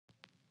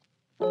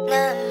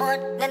Nếu em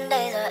muốn đến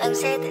đây rồi anh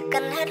sẽ tự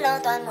cân hết lo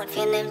toan một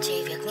phiền, em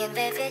chỉ việc nhìn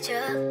về phía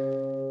trước.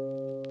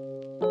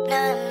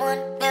 Nếu em muốn,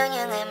 nếu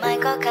như ngày mai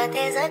có cả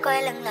thế giới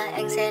quay lưng lại,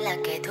 anh sẽ là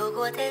kẻ thù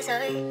của thế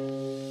giới.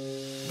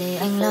 Để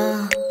anh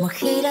lo, một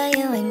khi đã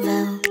yêu anh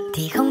vào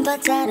thì không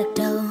thoát ra được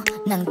đâu.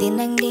 Nàng tin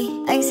anh đi,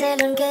 anh sẽ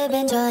luôn kế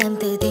bên cho em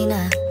tự tin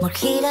à. Một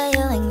khi đã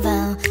yêu anh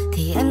vào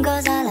thì em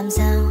có ra làm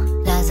sao,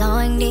 là do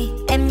anh đi.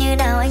 Em như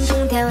nào anh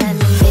cũng theo em.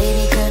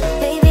 Baby girl,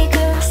 baby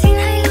girl, xin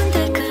hãy luôn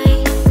tươi cười.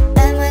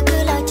 Em ơi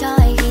cứ lo cho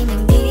anh khi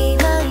mình đi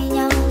với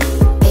nhau.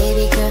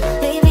 Baby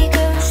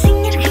girl,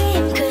 xinh nhất khi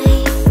em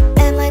cười.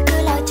 Em ơi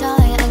cứ lo cho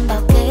anh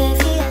bảo kê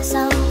phía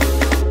sau.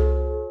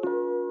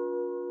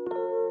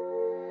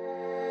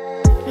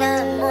 Nếu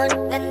em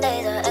muốn đến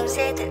đây rồi anh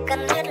sẽ tự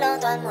cân hết lo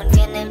toan một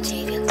phiền, em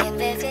chỉ việc nhìn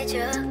về phía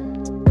trước.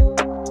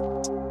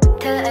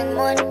 Thứ anh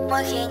muốn,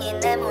 mỗi khi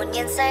nhìn em hồn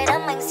nhiên say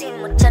đắm, anh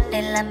xin một chân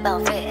để làm bảo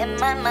vệ em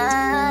mãi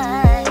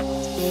mãi.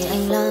 Để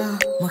anh lo,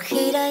 một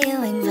khi đã yêu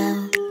anh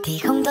vào thì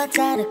không thoát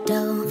ra được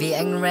đâu. Vì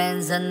anh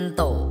ren dân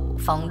tổ,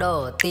 phóng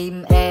đổ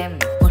tim em.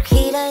 Một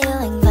khi đã yêu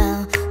anh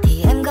vào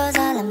thì em có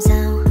ra làm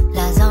sao,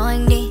 là do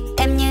anh đi.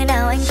 Em như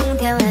nào anh cũng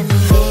theo em.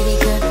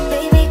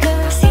 Baby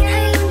girl, xin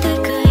hãy luôn tươi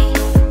cười.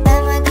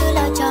 Em ơi cứ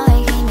lo cho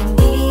anh khi mình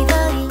đi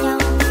với nhau.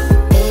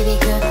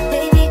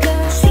 Baby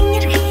girl, xinh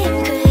nhất khi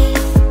em cười.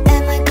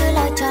 Em ơi cứ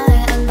lo cho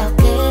anh bảo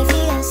kê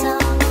phía sau.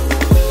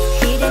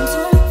 Khi đêm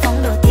xuống,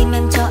 phóng đổ tim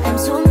em cho em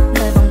xuống.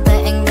 Nơi vòng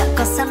tay anh đã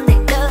có sẵn để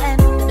đỡ em,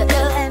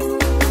 đỡ em.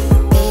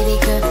 Baby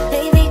girl,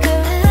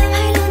 em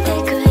hãy luôn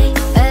tươi cười.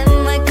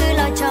 Em ơi cứ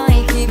lo cho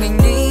anh khi mình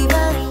đi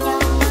với nhau.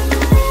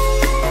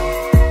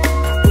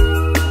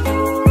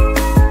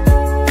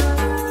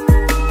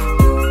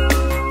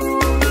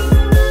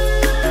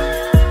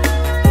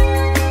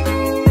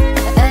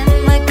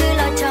 Em ơi cứ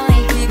lo cho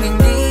anh khi mình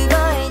đi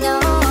với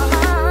nhau.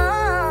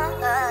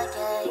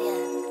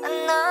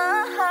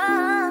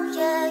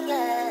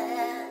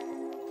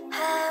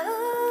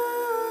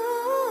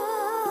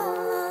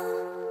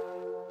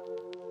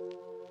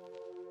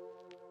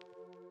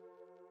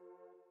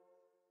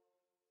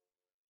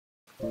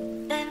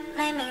 Đêm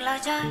nay mình lo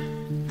chơi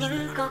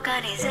những câu ca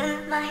để giữ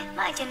mãi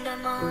mãi trên đôi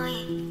môi.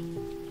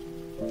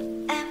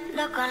 Em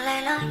đâu còn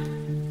lẻ loi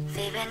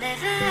vì bên đây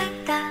với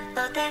anh ta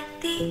tốt tệ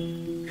tí.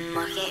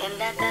 Một khi em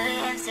đã tới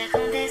em sẽ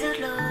không thể rút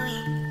lui.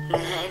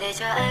 Người hãy để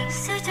cho anh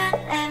giữ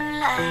chân em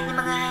lại. Nhưng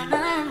mà người hãy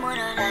nói em muốn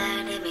ở lại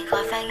để mình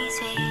khỏi phải nghĩ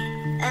suy.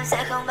 Em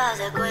sẽ không bao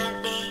giờ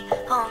quên đi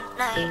hôm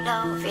nay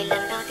đâu. Vì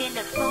lần đầu tiên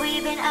được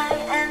vui bên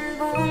ai em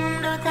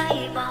buông đôi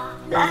tay bỏ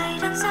lại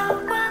đằng sau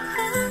quá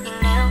khứ. Nhưng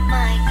nếu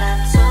mai cảm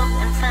xúc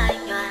em phai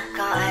nhòa,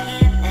 có ai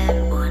khiến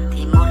em buồn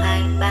thì một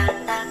hai ba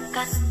ta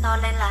cất to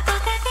lên là tôi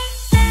tê tí.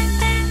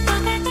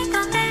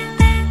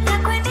 Là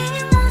quên đi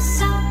những màu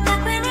sầu, là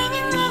quên đi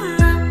những nghi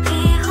ngờ.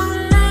 Vì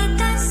hôm nay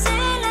ta sẽ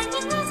là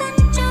những dân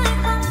chơi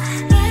không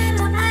nghe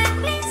một ai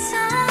lý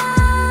do.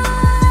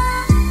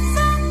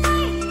 Giơ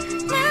tay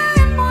nếu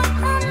em buồn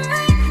hôm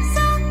nay,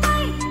 giơ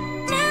tay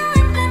nếu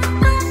em cần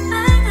có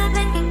ai ở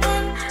bên cạnh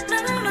em.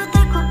 Nắm đôi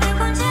tay của em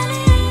còn chia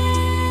ly.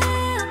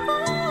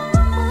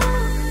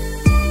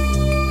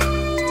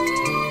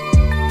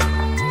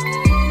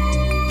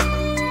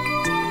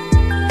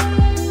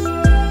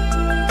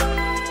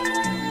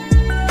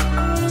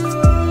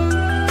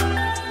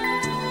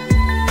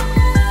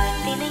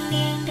 Tin anh đi,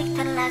 anh đích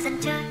thân là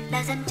dân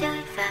chơi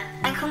và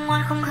anh không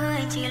ngoan không hư,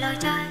 anh chỉ lo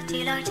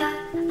chơi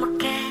một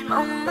kẻ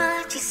mộng mơ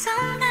chỉ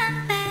sống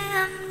đam mê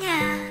âm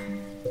nhạc.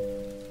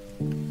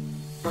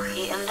 Một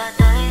khi em đã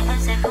tới em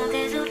sẽ không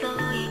thể rút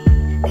lui.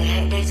 Người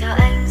hãy để cho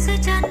anh giữ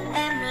chân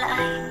em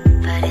lại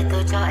và để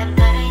tôi cho em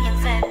thấy những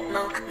phép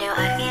màu. Nếu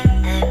ai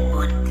khiến em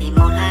buồn thì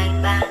một hai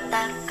ba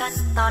ta cất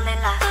to lên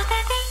là tôi tê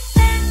tí.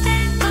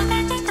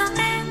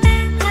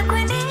 Là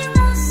quên đi những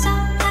màu sầu,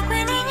 là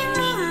quên đi những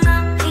nghi ngờ.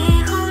 Vì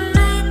hôm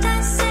nay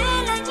ta sẽ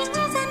là những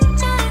dân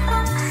chơi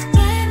không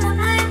nghe một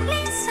ai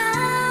lý do.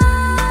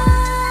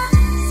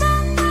 Giơ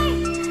tay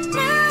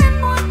nếu em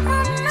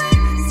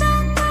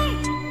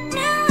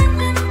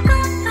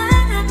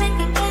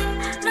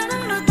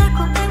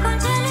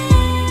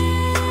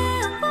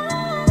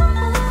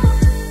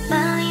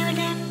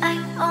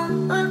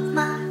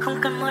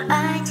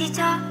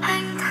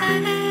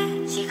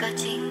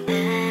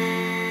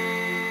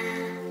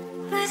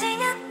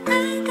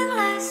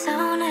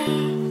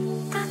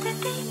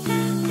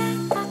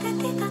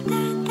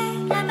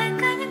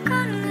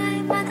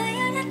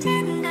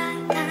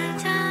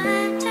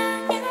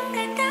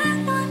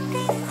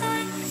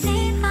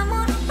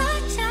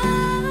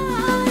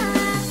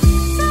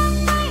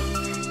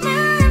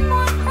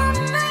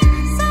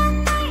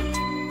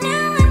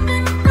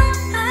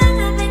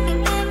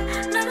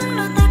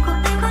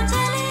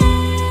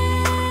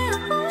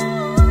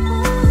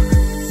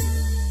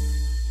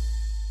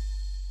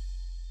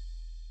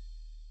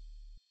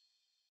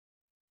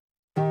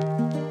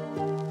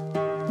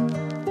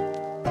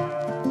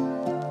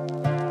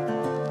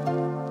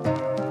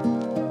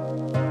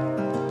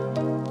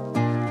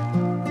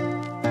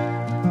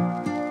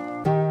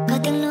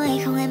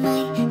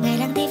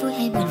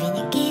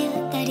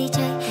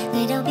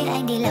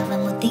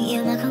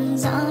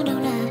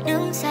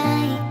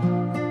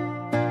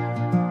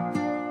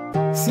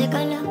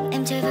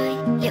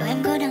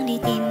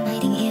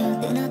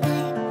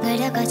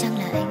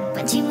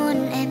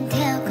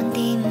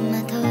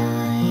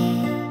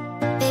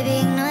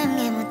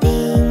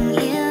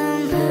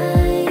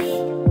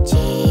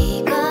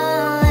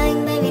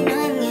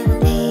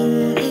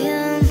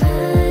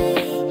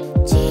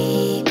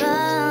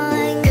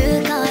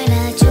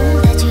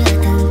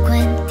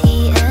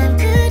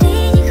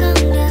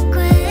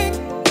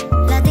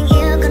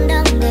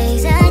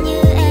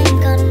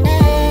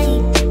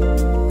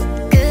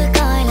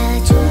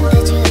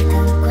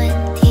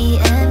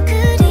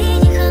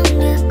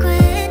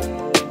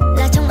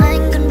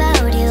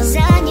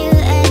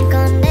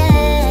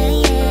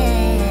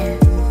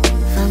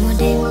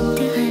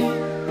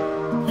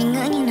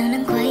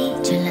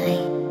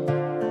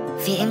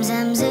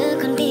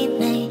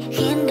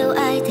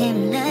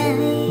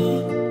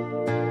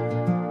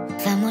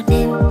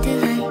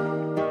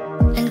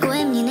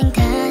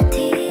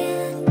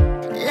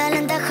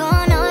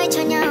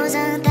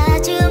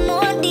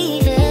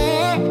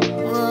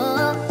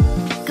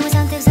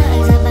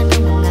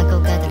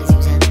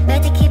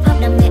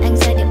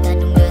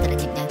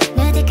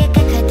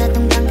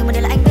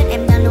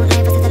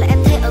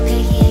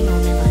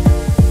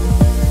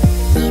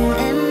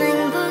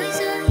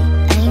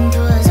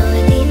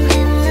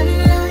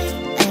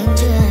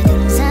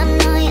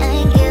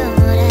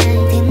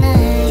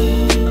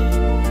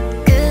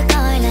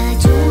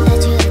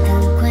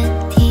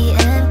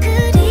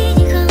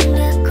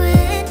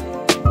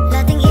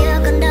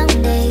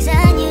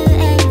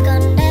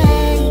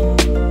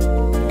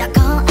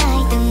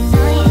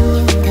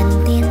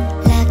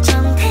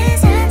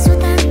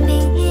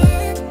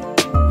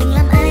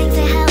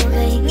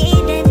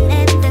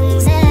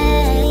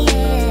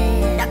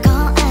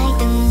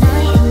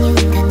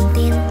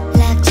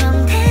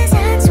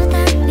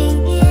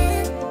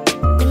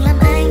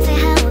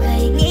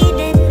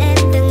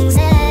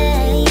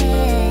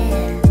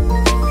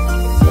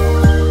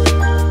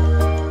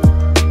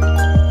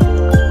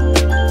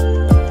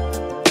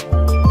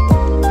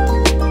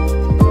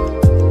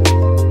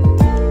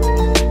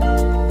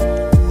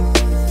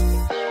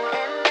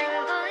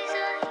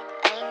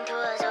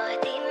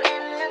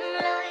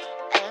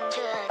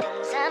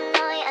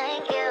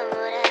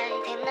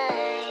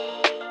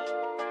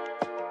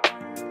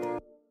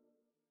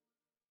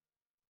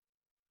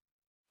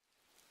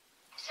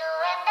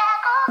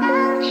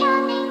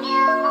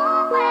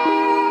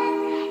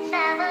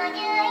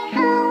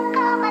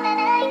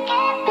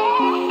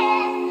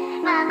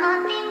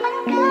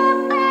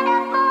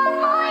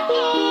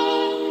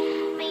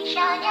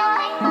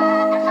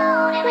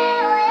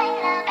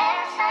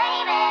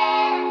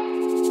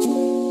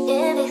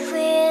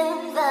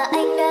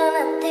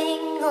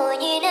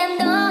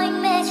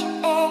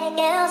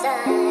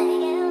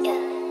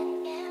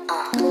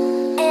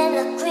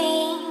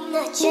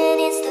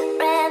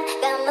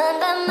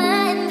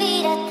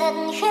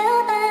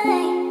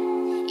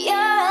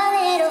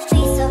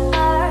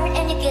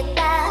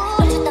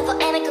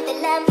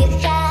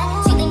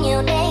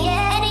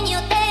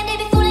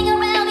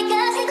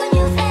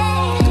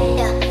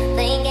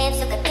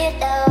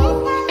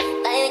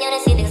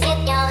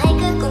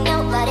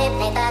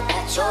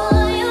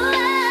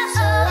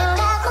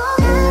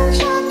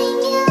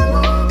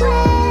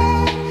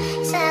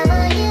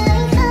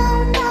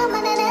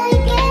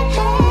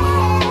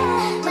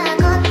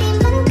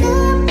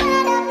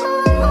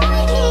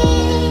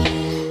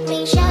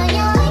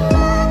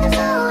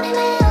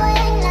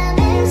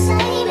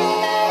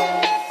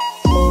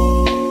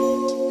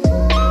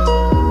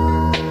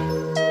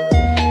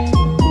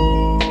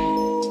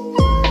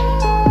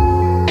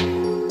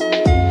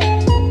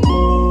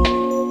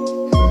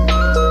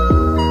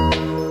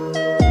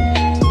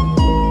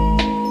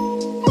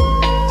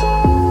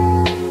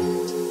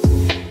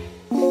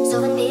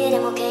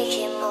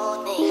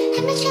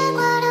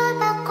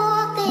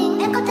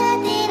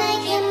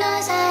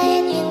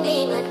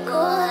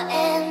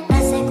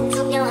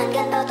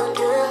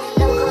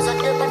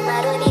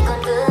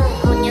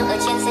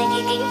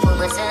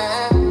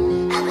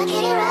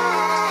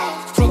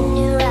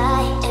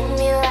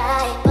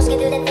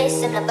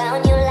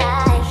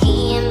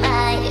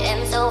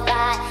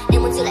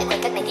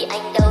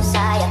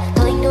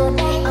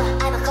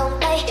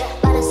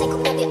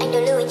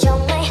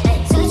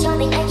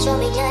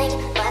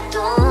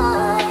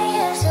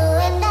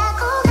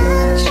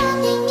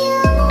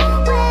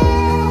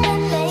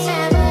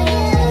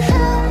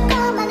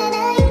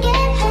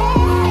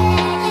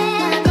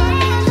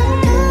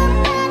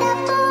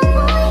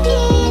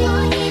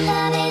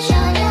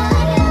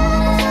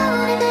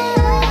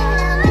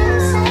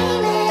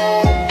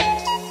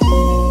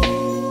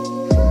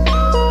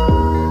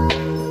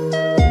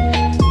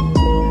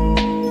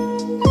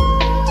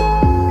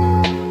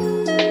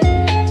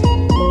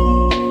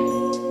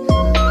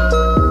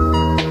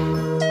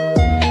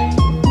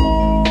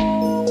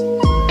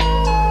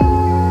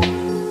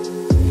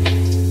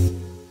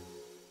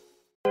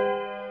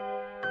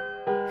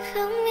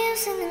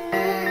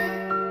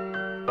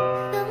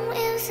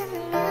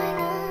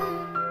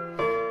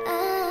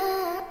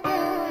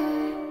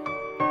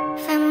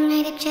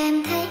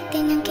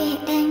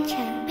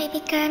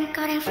can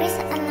có đang free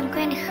sao anh làm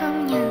quen được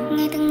không nhờ.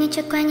 Ngày từng ngày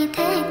trôi qua như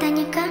thế hai ta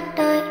như cắt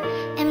đôi.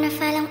 Em đã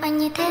phải lòng anh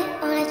như thế,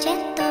 ô là chết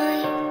tôi.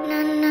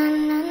 Non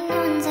non non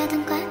non ra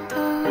thân quá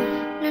thôi.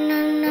 Non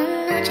non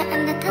non non chắc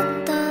anh đã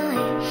thích tôi.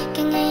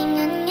 Cái ngày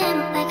ngân nga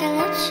một bài ca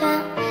love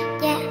song.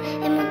 Yeah,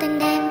 em muốn tên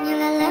đêm như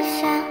là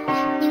love song.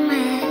 Nhưng mà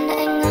em đã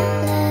anh ngỏ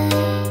lời.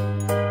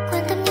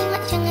 Quan tâm nhưng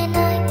lại chẳng ai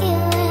nói yêu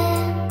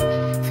em.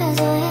 Và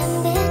rồi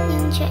em biết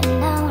những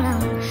chuyện đau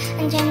lòng.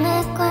 Anh chẳng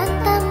hề quan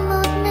tâm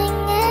một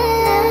mình em.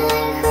 Nếu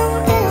anh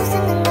không yêu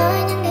xin đừng nói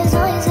những điều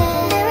dối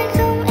ren. Nếu anh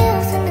không yêu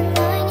xin đừng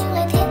nói những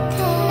lời thiết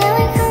tha. Nếu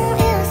anh không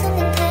yêu xin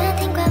đừng thế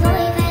thành quá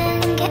vội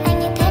vàng. Kể anh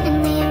như thế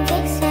đừng này em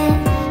viết ra.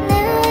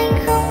 Nếu anh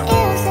không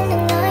yêu xin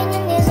đừng nói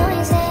những điều dối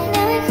ren.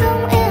 Nếu anh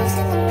không yêu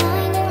xin đừng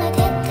nói những lời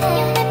thiết tha.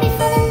 You made me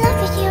fall in love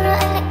with you rồi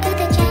anh lại cứ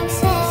thể tránh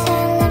xa. Sao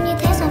anh làm như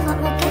thế rồi vội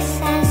một cách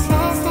xa xa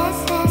xa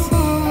xa xa.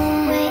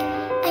 Wait,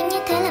 anh như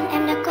thế làm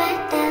em đã quá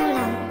đau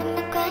lòng.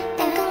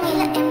 Em cứ nghĩ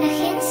là em đã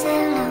khiến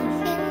sao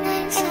lòng.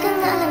 Em cứ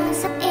ngỡ là mình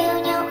sắp yêu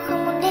nhau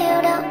không muốn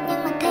điều đâu.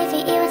 Nhưng mà thay vì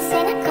yêu anh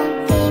sẽ nát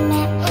con tim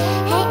em.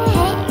 Hey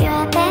hey, you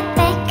are bad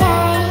bad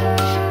guy.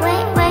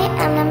 Wait wait,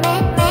 I'm the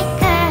bad bad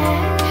girl.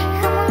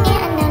 Không muốn nghe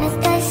anh nào là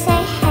tôi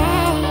say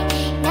hey.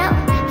 No,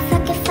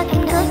 fuck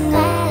em đổi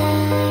quá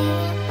lời.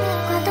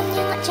 Quan tâm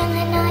nhưng lại chẳng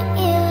ai nói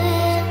yêu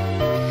em.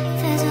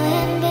 Và rồi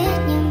em biết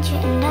những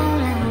chuyện đau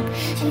lòng.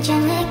 Anh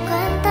chẳng hề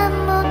quan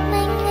tâm một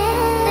mình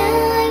em.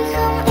 Nếu anh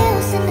không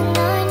yêu xin đừng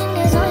nói những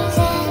điều dối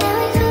ren. Nếu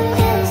anh không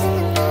yêu xin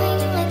đừng nói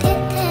những lời thiết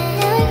tha.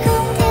 Nếu anh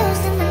không yêu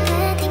xin đừng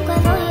thế thành quá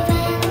vội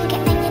vàng. Kể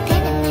anh như thế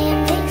đừng này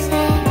em viết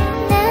ra.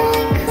 Nếu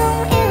anh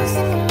không yêu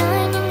xin đừng nói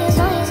những điều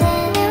dối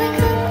ren. Nếu anh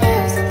không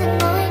yêu xin đừng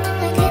nói những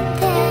lời thiết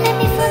tha. You made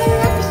me fall in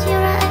love with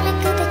you rồi anh lại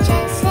cứ thể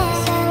tránh xa.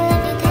 Sao làm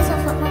như thế rồi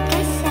vội một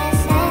cách xa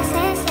xa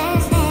xa xa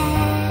xa.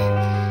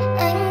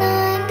 Anh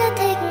nói anh đã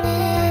thích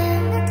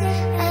em.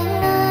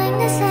 Anh nói anh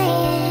đã say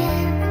em.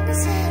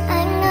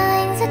 Anh nói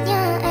anh rất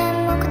nhớ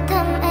em, muốn có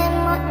thăm em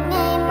mỗi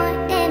ngày mỗi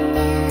đêm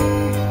nha.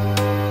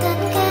 Tất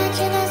cả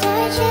chỉ là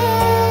dối trá,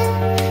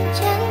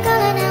 chẳng có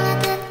lời nào là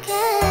thật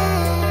cả.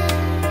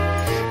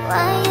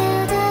 Why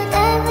you do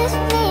that with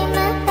me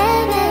my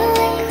baby? Nếu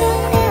anh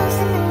không yêu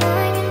xin đừng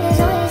nói những điều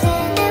dối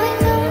ren. Nếu anh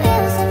không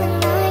yêu xin đừng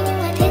nói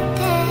những lời thiết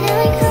tha. Nếu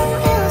anh không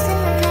yêu xin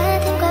đừng thế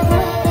thành quá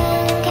vội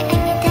vàng. Kể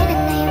anh như thế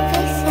đừng này em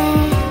viết ra.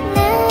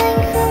 Nếu anh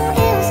không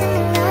yêu xin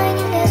đừng nói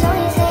những điều dối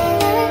ren.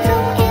 Nếu anh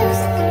không yêu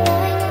xin đừng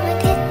nói những lời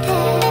thiết tha.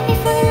 You made me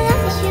fall in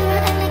love with you rồi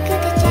anh lại cứ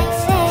thể tránh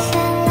xa.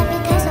 Sao làm như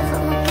thế rồi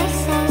vội một cách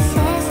xa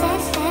xa xa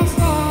xa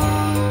xa.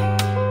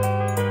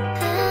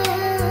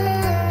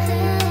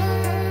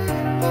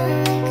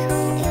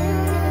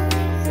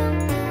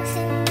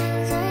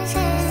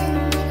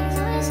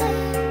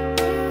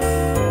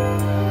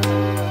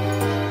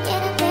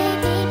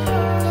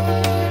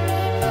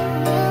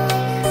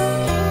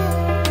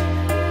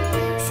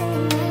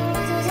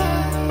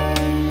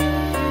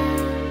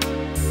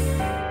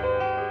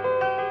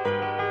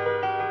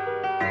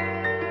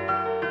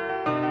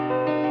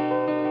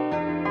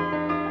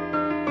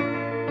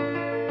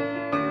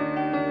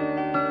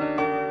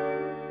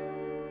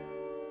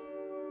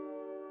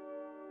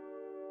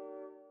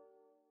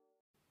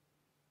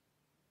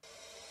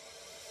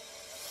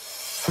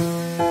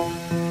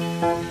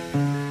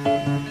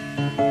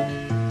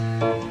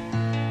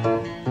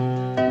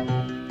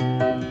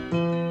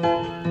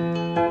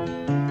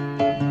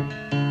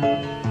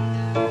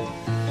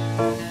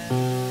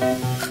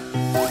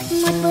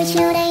 Một buổi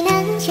chiều đầy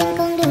nắng trên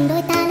con đường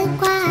đôi ta lướt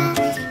qua.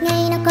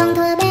 Ngày nào còn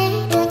thuở bé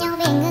đưa nhau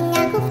về ngân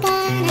nga khúc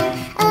ca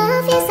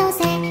ở phía sau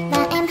xe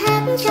và em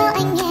hát cho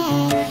anh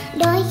nghe.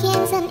 Đôi khi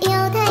em dần yêu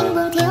thấy anh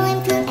buồn thiếu em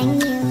thương anh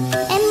nhiều.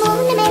 Em muốn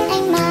đến bên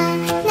anh mà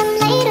nắm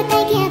lấy đôi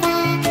tay kia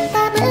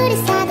và bước đi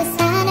xa thật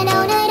xa nơi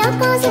đâu nơi đó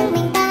có riêng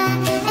mình ta.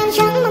 Em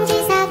chẳng mong chi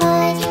xa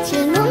vời chỉ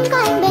muốn có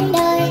anh bên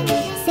đời.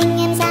 Sinh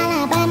em ra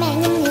là ba mẹ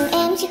nhưng nhiều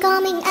em chỉ có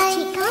mình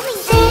anh.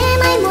 Em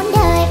ai muốn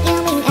đời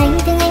yêu mình anh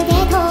thương anh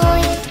thế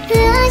thôi.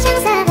 Hứa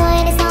chẳng xa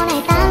vời để sau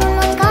này ta luôn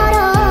luôn có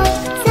đôi.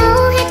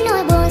 Giấu hết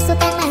nỗi buồn xua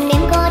tan màn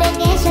đêm cô đơn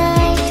ghé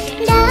trời.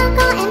 Đã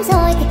có em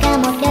rồi thì cả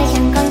một đời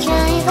chẳng còn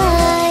chơi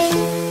vơi.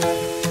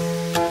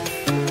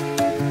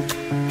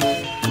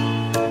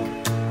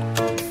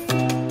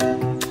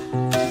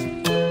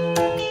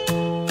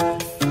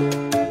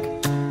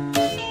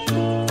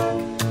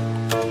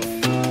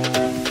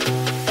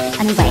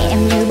 Anh vẽ em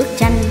như bức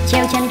tranh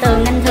treo trên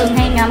tường anh thường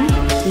hay ngắm.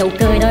 Nụ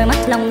cười đôi mắt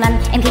long lanh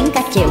em khiến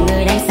cả triệu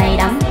người đang say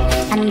đắm.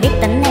 Anh biết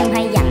tính em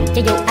hay dặn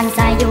cho dù anh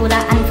sai dù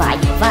là anh phải.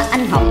 Và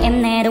anh hỏi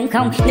em nè đúng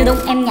không, nếu đúng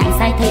em nhận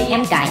sai thì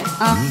em cãi.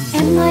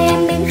 Em ơi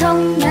em biết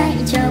không, ngày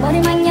chờ bao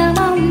đêm anh nhớ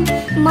mong.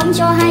 Mong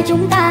cho hai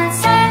chúng ta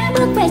sẽ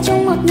bước về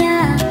chung một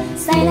nhà.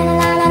 Say la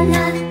la la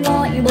la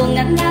ngồi buồn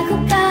ngân nga khúc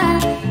ca.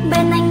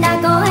 Bên anh đã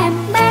có em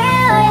bé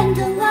ơi anh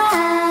thương quá.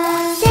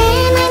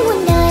 Em ai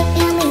muốn đời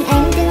yêu mình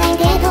anh thương anh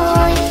thế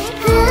thôi.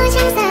 Hứa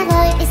chẳng xa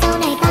vời để sau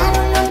này ta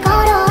luôn luôn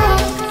có đôi.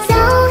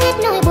 Giấu hết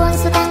nỗi buồn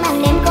xua tan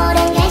màn đêm cô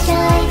đơn ghé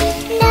trời.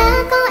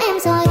 Đã có em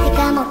rồi thì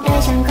cả một đời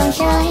chẳng còn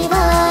chơi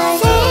vơi.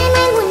 Em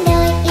ai muốn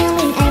đời yêu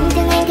mình anh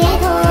thương anh thế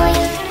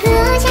thôi.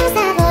 Hứa chẳng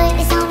xa vời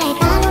để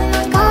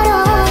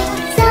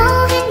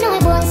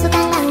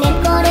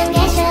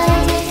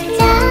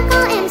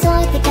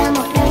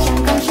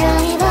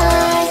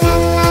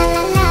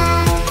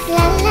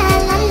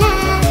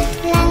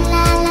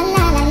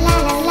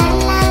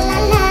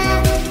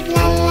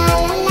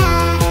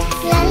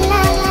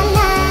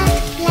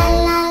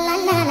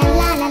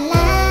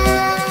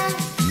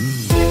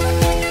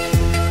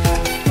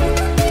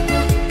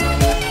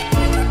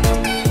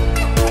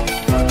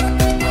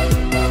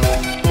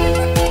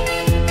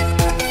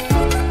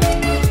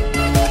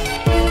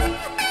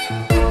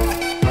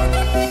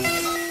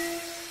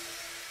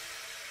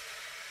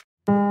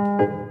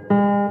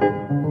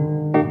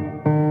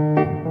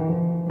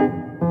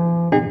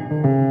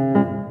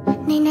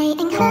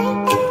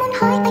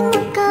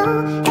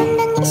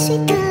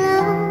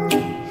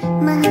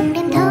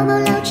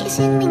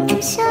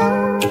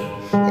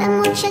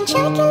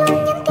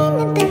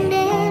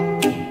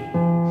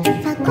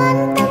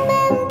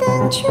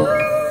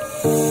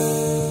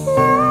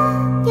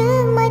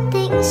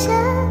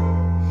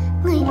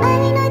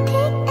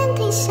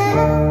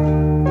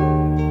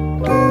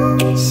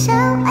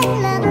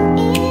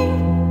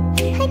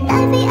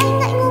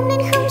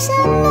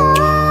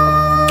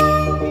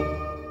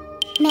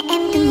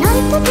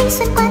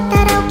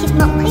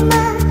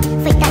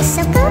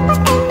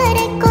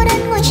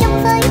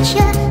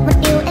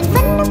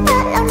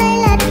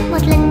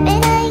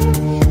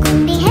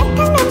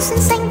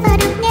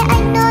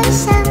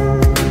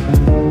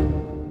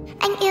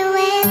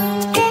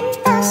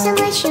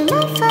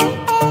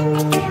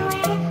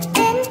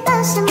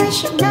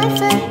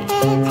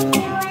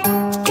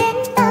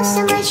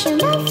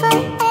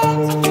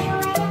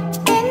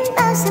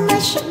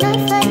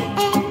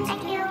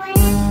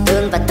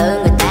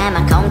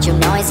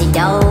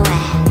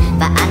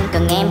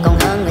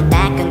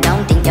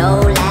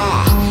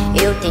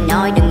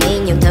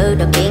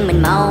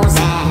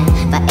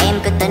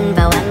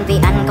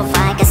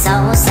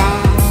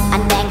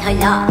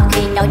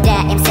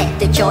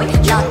chối.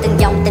 Lo từng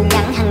dòng tin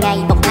nhắn hàng ngày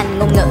bộc thành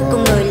ngôn ngữ của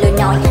người lười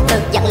nói.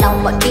 Tự dặn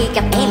lòng mỗi khi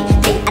gặp em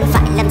thì anh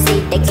phải làm gì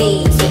để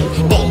ghi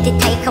điểm. Đèn thì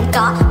thấy không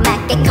có mà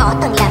cái khó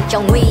từng làm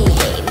cho nguy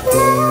hiểm.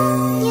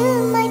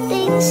 Như mai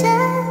tình xa,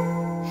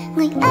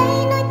 người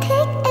ấy nói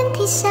thích em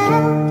thì sao?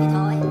 Thì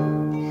thôi.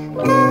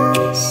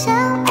 Có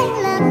sao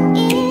anh lặng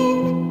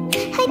yên,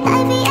 hay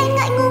tại vì anh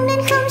ngại ngùng nên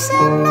không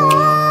dám nói?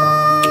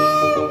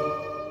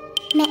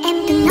 Mẹ em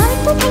từng nói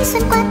tuổi thanh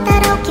xuân qua ta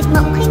đâu kịp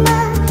mộng hay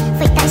mơ.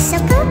 Vậy tại sao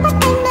cứ bắt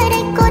em nơi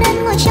đây cô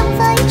đơn ngồi trong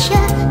vơi chờ?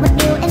 Một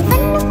điều em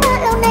vẫn ước mơ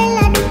lâu nay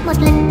là được một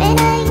lần bên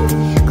anh,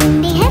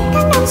 cùng đi hết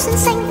tháng năm xuân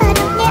xanh và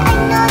được nghe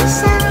anh nói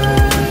rằng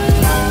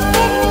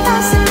đến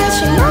bao giờ mới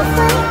chỉ nói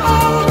với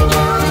em,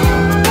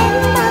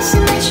 đến bao giờ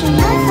mới chỉ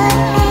nói với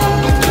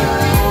em,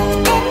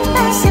 đến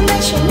bao giờ mới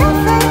chỉ nói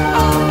với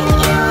em,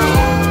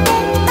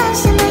 đến bao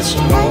giờ mới chỉ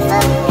nói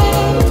với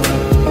em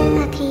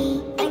mà thì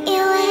anh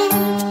yêu em.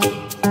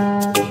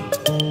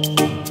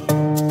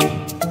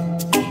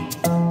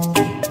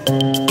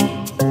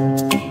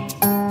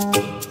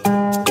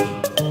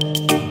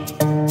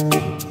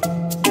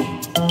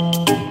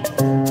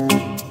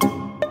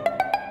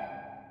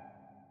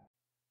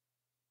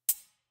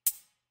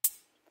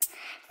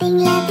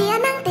 Tình là tia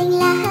nắng, tình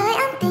là hơi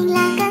ấm, tình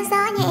là cơn gió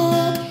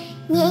nhẹ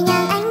nhẹ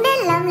nhàng anh đến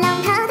làm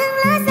lòng thao thức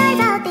lỡ rơi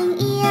vào tình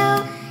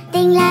yêu.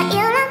 Tình là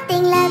yêu lắm,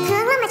 tình là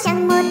thương lắm mà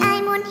chẳng một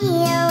ai muốn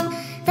hiểu.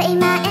 Vậy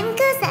mà em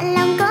cứ dặn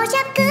lòng cố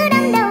chấp cứ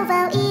đâm đầu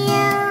vào yêu.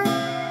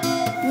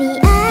 Vì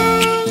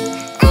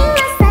anh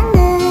là sáng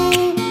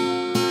ngời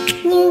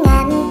như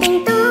ngàn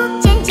tinh tú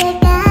trên trời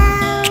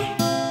cao,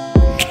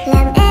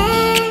 làm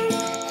em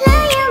lỡ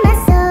yêu mất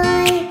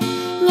rồi.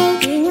 Ngày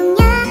thì nhung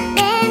nhớ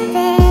đêm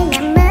về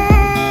nằm mơ.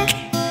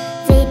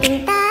 Vì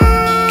tình ta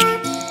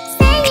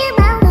sẽ như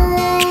bao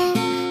người,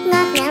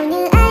 ngọt ngào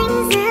như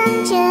ánh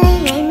dương trời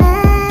ngày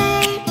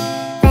mới.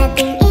 Và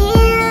tình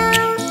yêu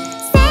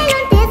sẽ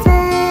luôn tuyệt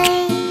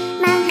vời,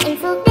 mang hạnh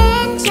phúc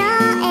đến cho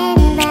em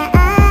và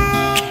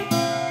anh.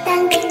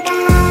 Tăng tình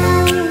tăng,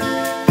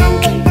 tăng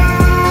tình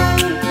tăng,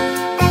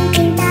 tăng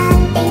tình tăng,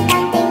 tình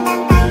tăng tình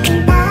tăng, tăng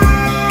tình tăng,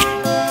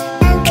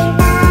 tăng tình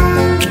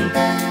tăng,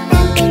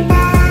 tăng tình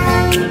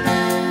tăng,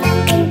 tăng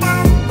tình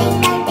tăng,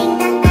 tình tăng tình tăng, tình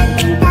tăng tăng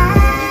tình tăng.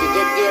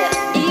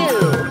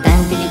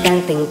 Tang ti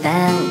tang tình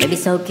tang, baby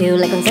so cute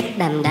lại còn rất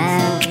đảm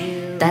đang.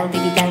 Tang ti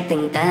tang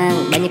tình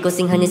tang, bao nhiêu cô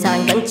xinh hơn nhưng sao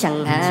anh vẫn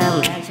chẳng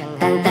ham.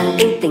 Tang tang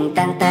tinh tình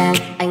tang tang,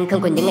 anh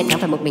không còn những ngày tháng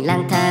phải một mình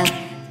lang thang.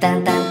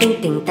 Tang tang tinh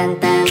tình tang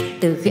tang,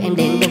 từ khi em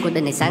đến bên cuộc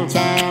đời này sang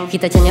trang. Khi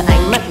ta cho nhau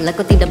ánh mắt là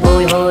con tim đập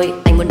bồi hồi,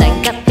 anh muốn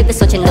đánh cắp hết vết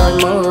son trên đôi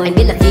môi. Anh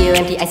biết là khi yêu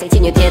em thì anh sẽ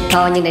chịu nhiều thiệt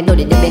thòi, nhưng đánh đổi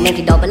để được bên em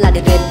thì đó vẫn là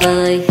điều tuyệt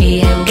vời. Khi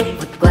em bước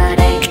vụt qua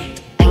đây,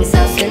 anh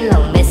sao xuyến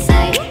lòng mê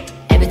say.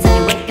 Every time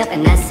you wake up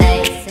and I say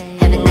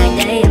have a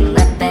nice day I'm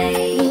my babe.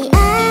 Vì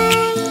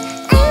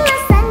anh là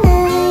sáng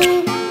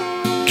ngời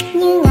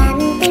như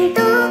ngàn tinh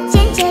tú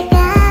trên trời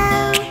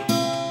cao,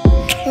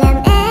 làm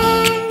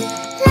em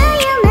lỡ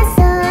yêu mất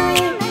rồi.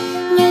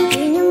 Ngày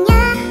thì nhung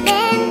nhớ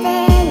đêm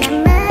về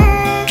nằm mơ.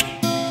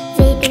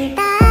 Vì tình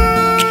ta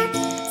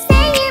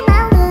sẽ như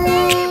bao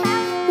người,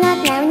 ngọt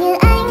ngào như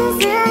ánh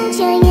dương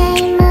trời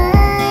ngày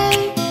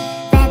mới.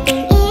 Và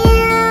tình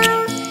yêu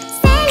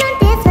sẽ luôn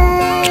tuyệt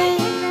vời,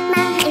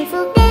 mang hạnh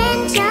phúc đến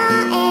cho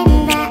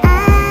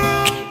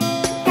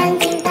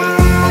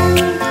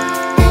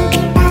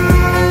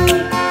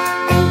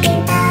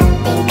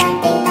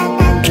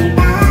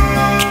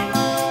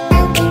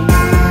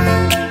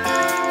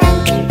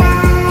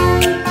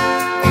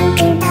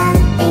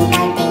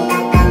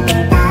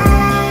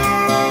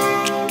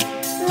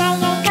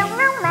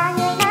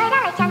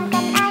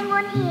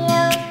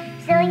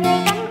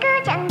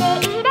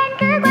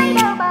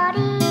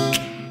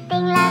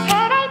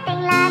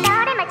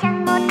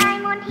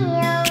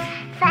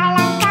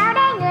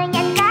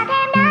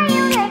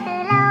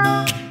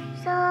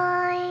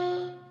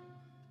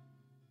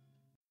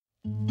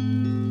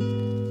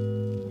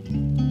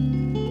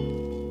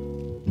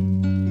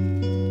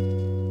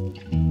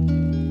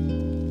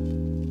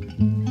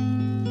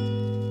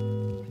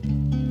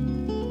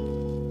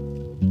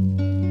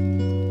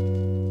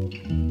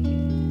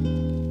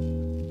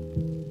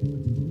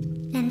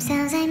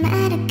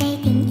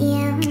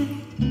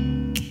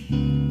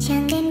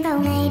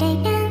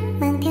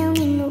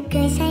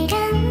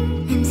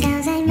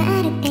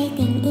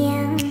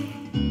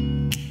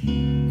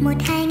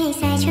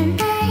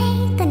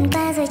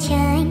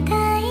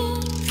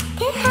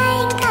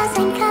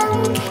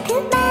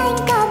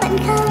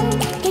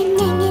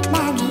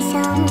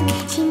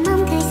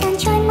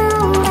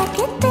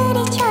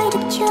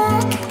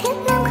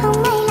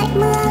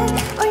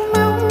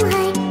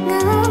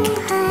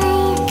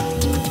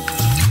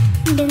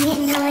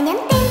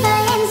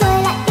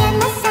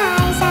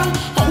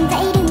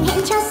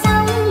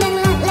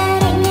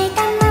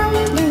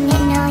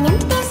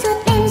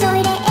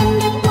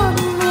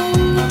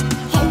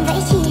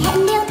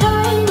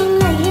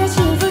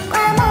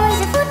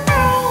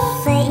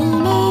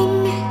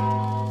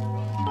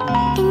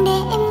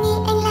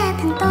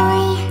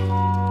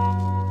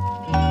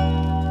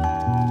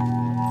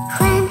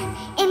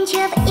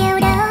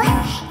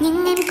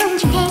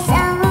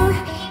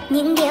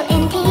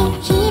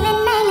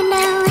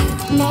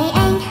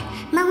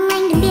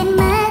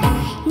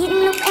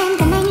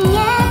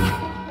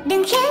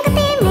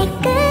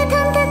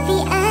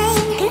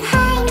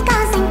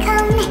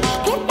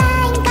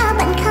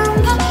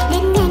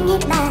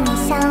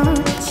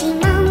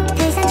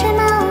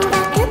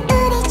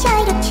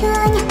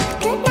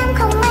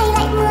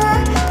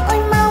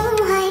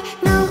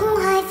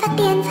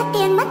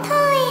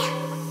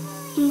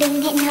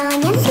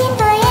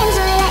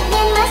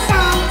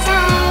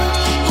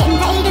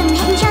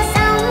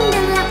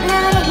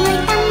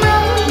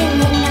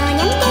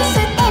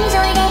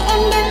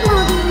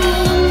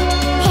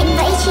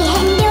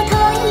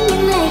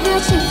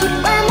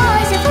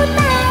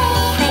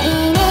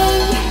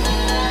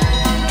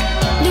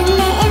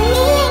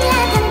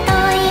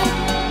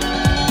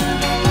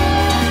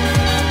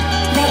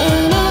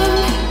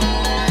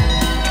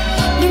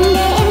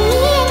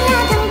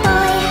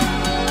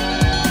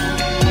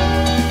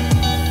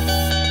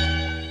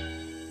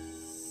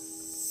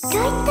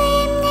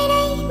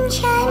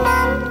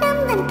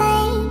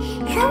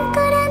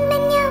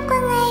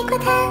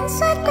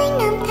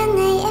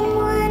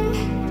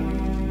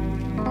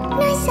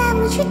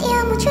chút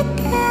yêu một chút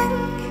thương,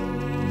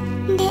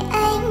 để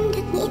anh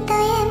được nghĩ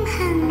tới em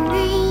hàng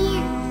ngày.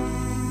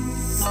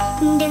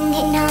 Đừng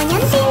hẹn hò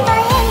nhắn tin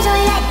với em rồi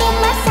lại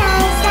tiếng mắt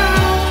dài dài.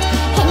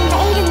 Hẹn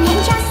vậy đừng hẹn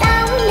cho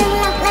xong, đừng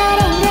lặp lại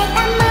để người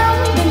ta mong.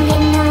 Đừng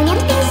hẹn hò nhắn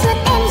tin suốt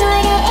em rồi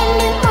để em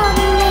đứng một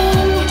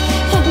mình.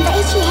 Hẹn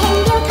vậy chỉ hẹn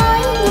yêu thôi,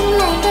 nhưng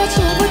lời vừa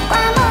chỉ vụt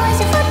qua mỗi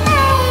giây phút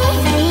này.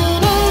 Vậy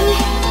nên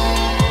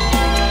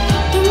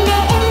đừng để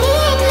em nghĩ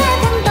anh là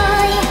thân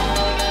tôi.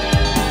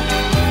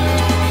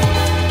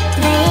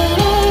 Vậy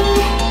nên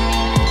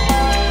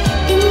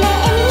đừng để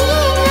em nghĩ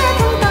anh là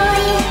thân tôi.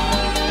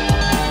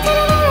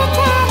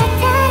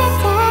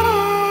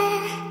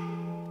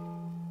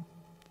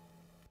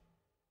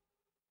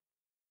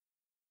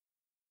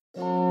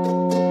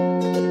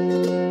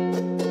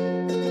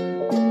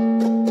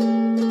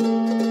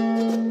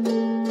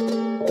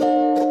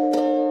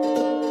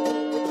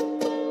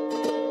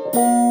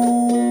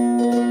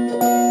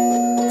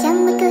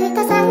 Chẳng một cười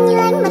tỏa sáng như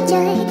ánh mặt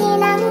trời thì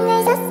nắng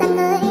ngay rất sáng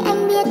ngời,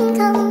 anh biết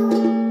không?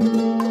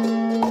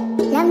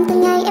 Làm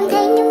từng ngày em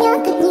thấy nhung nhớ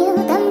thật nhiều,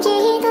 thậm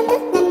chí thổn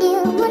thức ngàn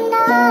điều muốn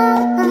nói.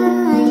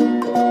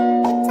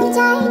 Trong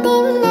trái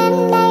tim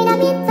em đây đã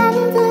biết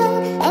vấn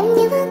vương, em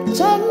như bước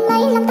trên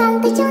mây lang thang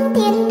tới chốn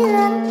thiên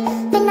đường.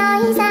 Phải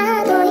nói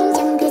ra thôi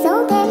chẳng thể giấu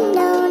thêm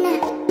đâu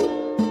nào.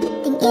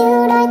 Tình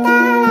yêu đôi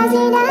ta là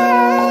gì đây?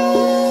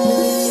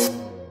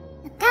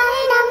 Cái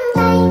nắm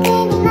tay khi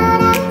mình mơ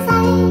đang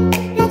say,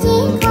 là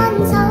chiếc hôn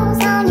sâu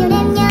sau nhiều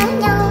đêm nhớ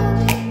nhau.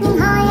 Nhưng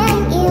hỏi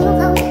anh yêu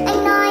không,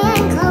 anh nói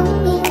anh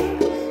không yêu.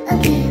 Ở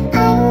kìa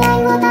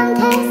anh vô tâm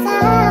thế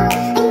sao?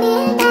 Anh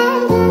biết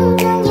em thương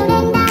thương nhiều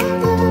đến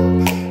đáng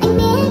thương. Anh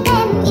biết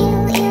em yêu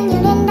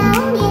nhiều đến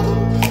đau điên.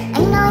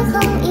 Anh nói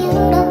không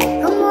yêu đâu,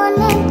 không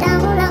muốn em đau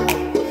lòng.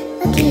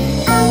 Ở kìa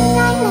anh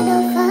là đồ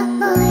phá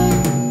bội.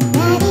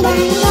 Da đi da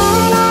đi da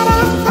da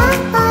da phá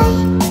bội.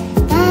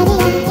 Da đi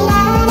da đi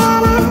da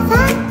da da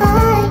phá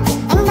bội.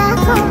 Anh đã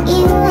không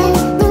yêu em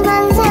nhưng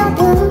vẫn gieo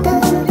thương từ.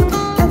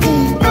 Ở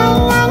kìa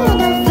anh là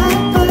đồ phá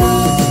bội.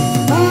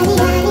 Da đi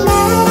da đi da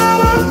da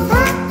da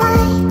phá bội.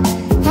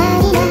 Da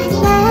đi da đi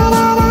da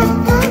da da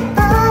phá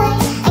bội.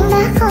 Anh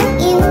đã không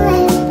yêu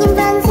em nhưng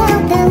vẫn gieo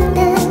thương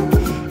từ.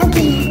 Ở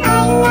kìa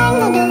anh là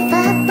đồ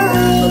phá bội.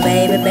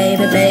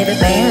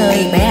 Bé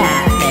ơi bé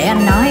à, để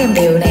anh nói em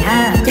điều này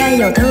ha. Chai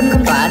dầu thơm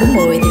không tỏa đúng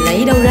mùi thì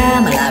lấy đâu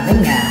ra mà làm em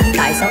ngà.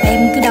 Tại sao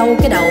em cứ đau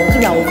cái đầu cứ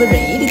rầu cứ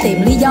rỉ đi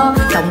tìm lý do,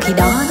 trong khi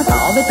đó nó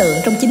tỏ với tường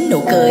trong chính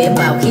nụ cười em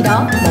vào khi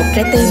đó. Một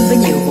trái tim với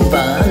nhiều vụ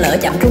vợ, lỡ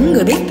chạm trúng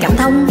người biết cảm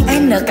thông.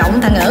 Em nợ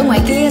cộng thằng ở ngoài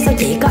kia sao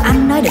chỉ có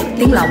anh nói được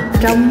tiếng lòng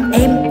trong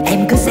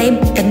em cứ xem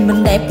tình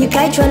mình đẹp như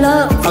cái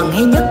trailer. Phần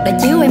hay nhất đã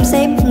chiếu em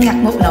xem, ngặt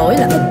một nỗi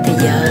là ít thì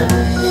giờ.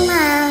 Nhưng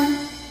mà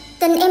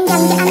tình em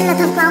dành cho anh là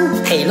thật lòng.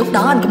 Thì lúc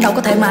đó anh cũng đâu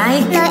có thoải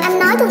mái. Lời anh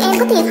nói thương em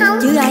có thiệt không?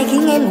 Chứ ai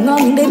khiến em ngủ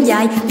ngon những đêm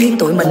dài. Nhưng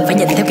tụi mình phải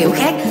nhìn theo kiểu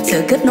khác.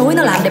 Sự kết nối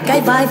nó làm đẹp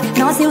cái vibe.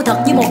 Nó siêu thật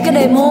như một cái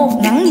demo,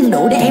 ngắn nhưng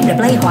đủ để em đẹp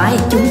play hoài.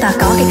 Chúng ta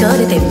có cái cớ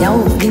để tìm nhau,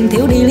 nhưng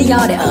thiếu đi lý do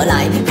để ở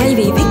lại. Thay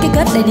vì viết cái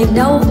kết đầy niềm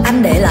đau,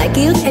 anh để lại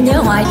ký ức em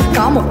nhớ hoài.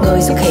 Có một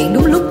người xuất hiện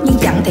đúng lúc nhưng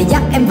chẳng thể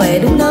dắt em về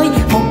đúng nơi.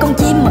 Một con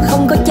chim mà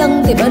không có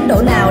chân thì bến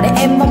đỗ nào để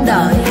em mong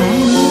đợi.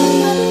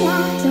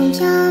 Dù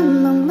cho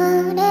mộng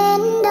mơ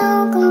đến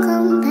đâu cũng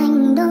không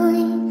thành đôi,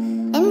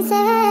 em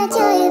sẽ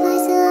chơi vơi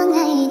xưa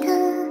ngày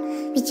thơ.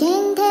 Vì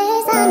trên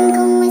thế gian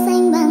không ai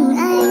xanh bằng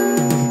anh.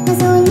 Mà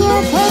dù như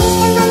thế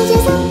em vẫn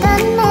chưa giúp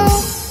cơn mê.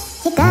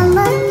 Thì cảm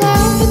ơn nhé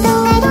vì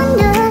từng ngày đón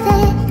đưa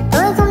về.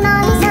 Tôi không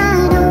nói ra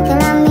đâu kể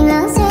làm mình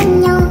lỡ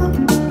duyên nhau.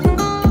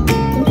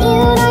 Tình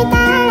yêu đôi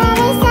ta là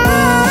vì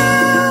sao?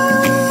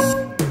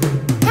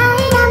 Cái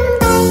nắm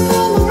tay khi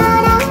mình mơ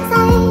đang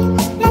say,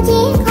 là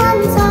chiếc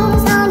hôn sâu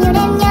sau nhiều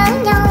đêm nhớ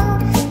nhau.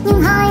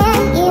 Nhưng hỏi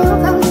anh yêu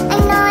không,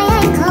 anh nói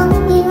anh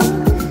không yêu.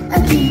 Ở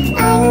kìa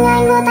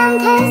anh vô tâm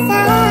thế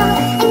sao?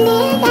 Anh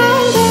biết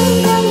em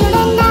thương thương nhiều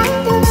đến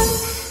đáng thương.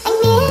 Anh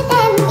biết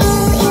em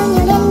yêu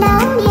nhiều đến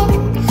đau điên.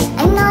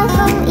 Anh nói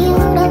không yêu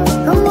đâu,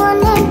 không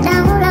muốn em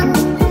đau lòng.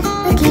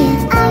 Ở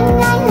kìa anh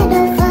là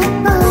đồ phá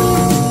bội.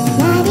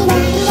 Da đi da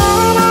đi da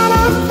da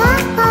da phá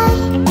bội.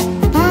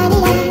 Da đi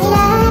da đi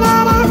da da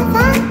da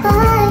phá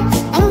bội.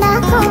 Anh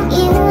đã không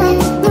yêu em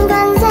nhưng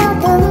vẫn gieo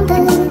thương từ.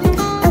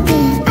 Ở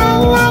kìa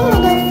anh là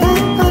đồ phá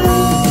bội.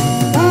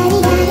 Da đi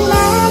da đi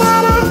da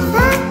da da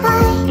phá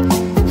bội.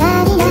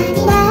 Da đi da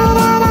đi da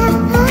da da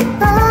phá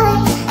bội.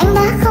 Anh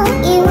đã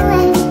không yêu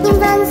em nhưng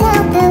vẫn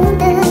gieo thương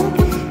từ.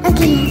 Ở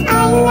kìa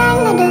anh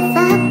là đồ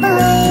phá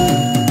bội.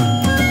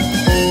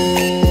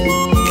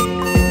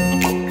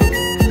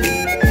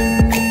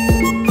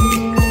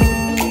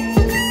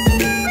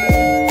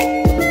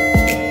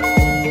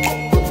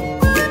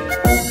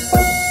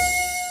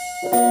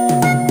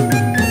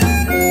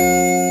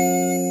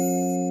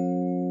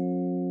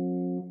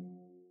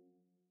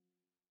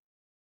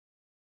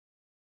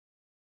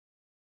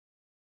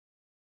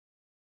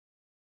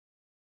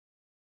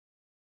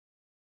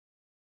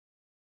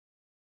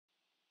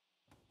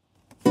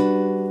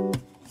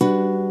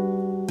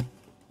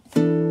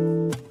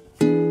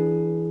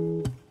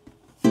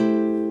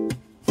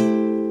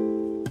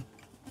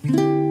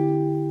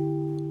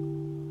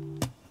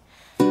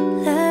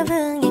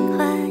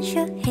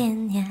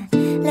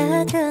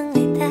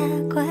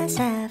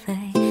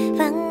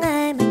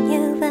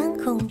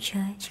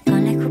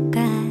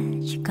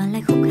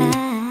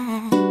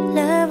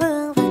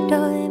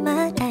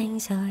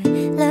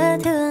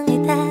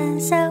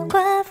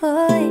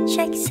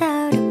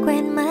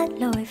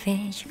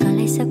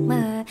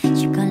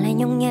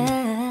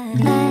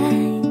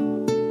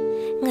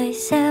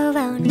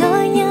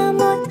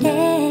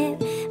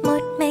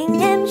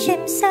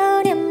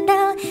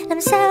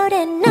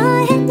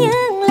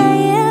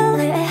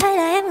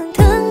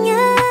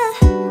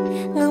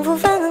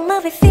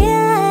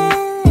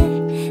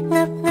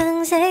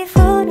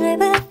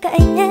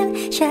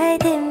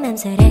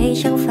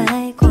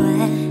 vai của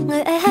em.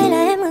 Người ấy hay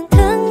là em ngừng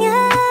thương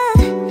nhớ,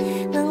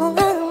 ngừng ngủ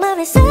ngừng mơ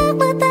về giấc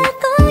mơ ta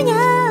có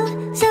nhau.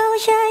 Dẫu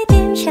trái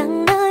tim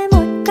chẳng nói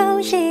một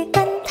câu, chỉ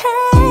cần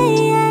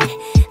thấy ai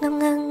ngập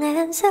ngừng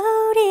em giấu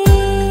đi.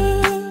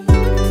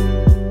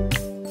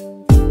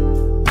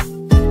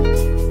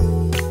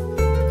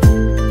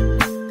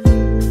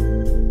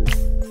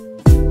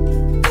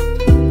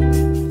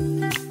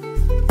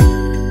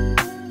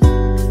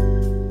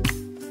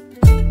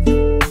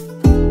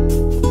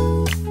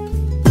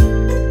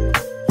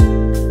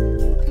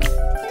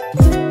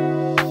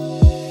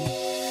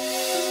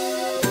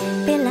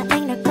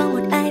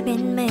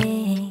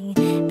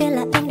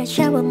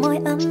 Trao bờ môi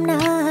ấm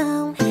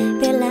nóng,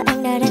 biết là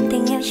anh đã đem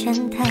tình yêu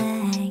chân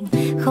thành.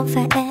 Không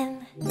phải em,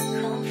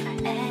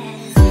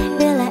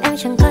 biết là em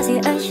chẳng có gì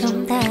ở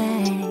trong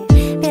tay,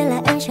 biết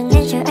là em chẳng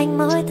nên chờ anh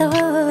mỗi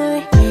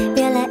tối,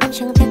 biết là em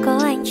chẳng thể có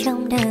anh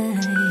trong đời.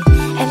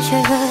 Em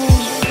chơi vơi,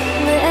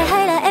 người ấy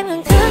hay là em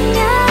ngừng thương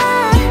nhớ,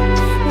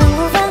 ngừng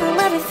ngủ và ngừng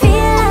mơ về phía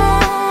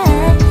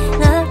anh.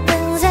 Ngập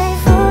từng giây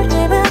phút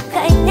người bước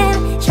cạnh em,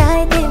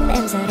 trái tim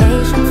em giờ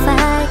đây trong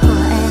vai của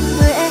em.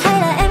 Người ấy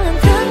hay là em ngừng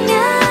thương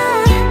nhớ,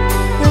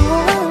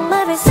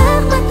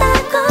 giấc mơ ta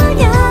có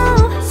nhau.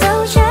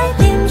 Dẫu trái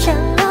tim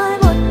chẳng nói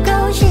một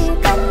câu, chỉ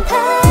cần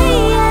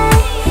thấy ai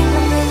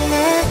ngập ngừng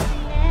em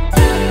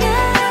thương nhớ,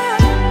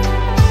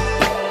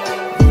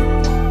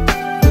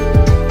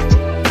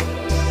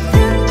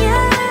 thương nhớ.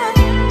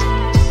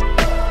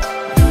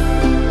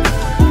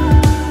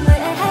 Người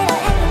ấy hay là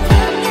em ngừng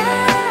thương nhớ,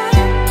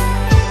 thương nhớ.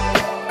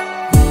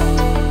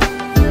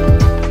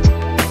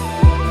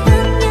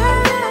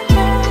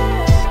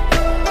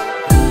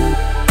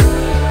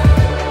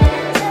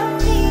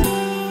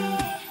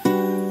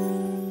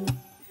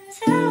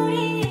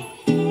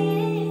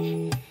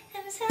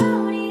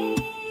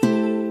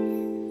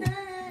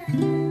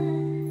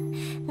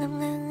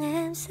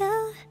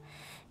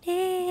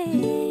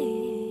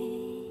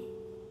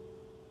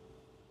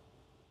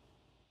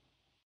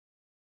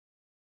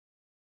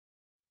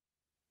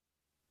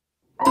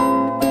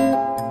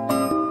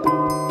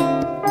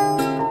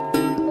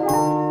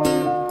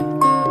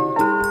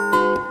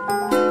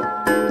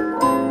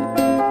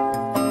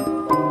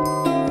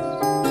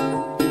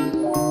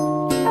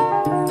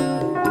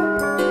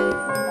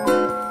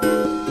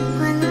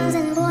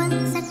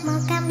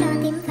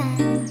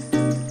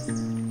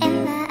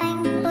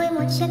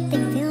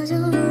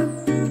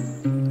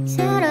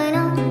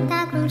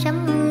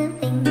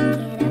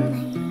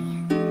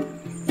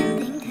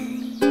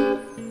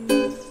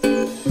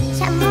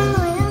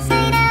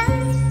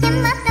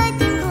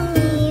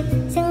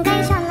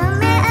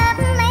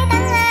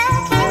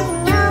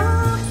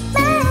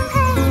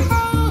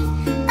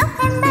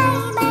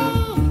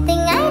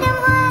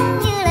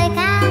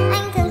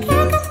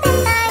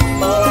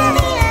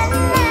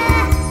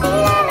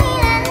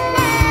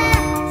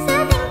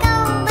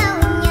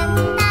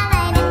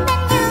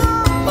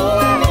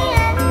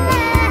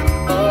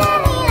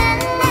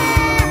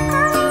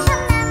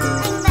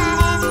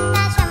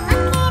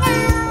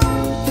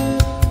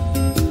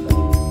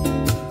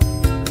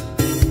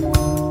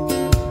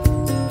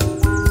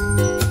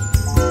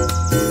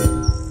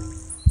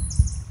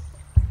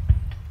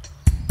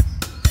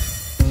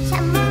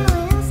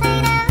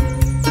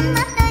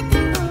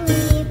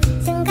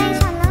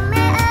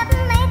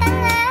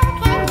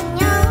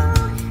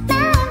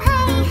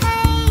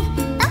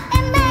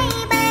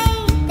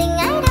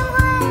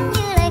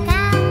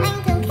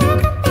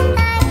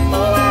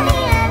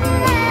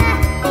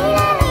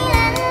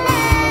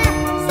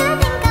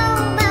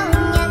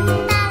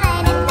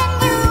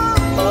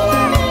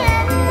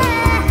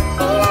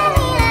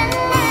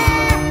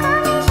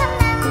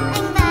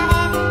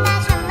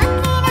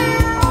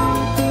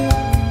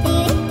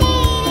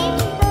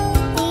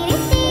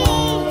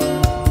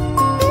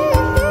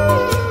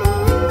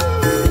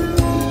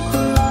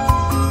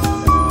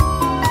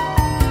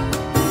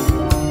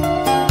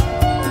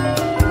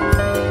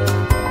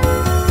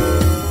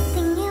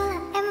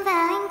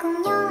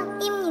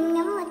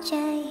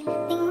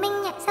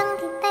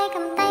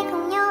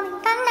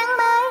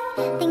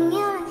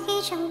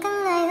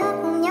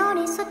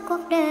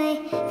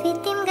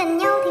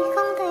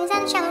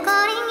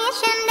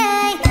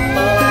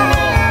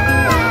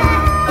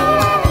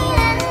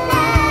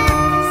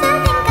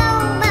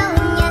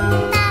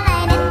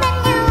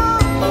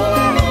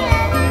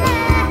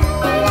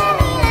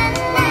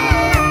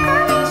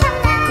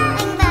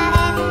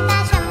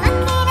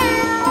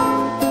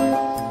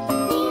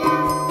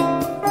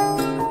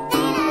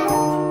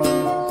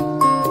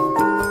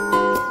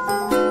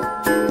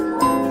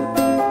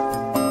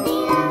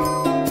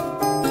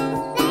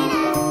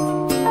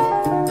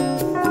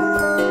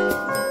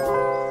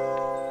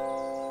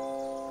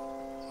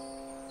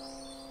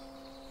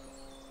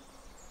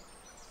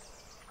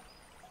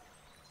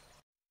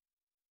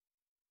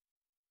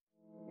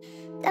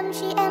 Tâm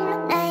trí em lúc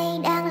này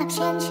đang lạc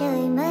trên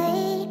trời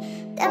mây,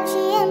 tâm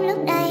trí em lúc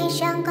này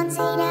chẳng còn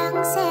gì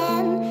đáng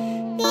xem.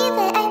 Nghĩ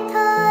về anh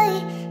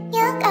thôi,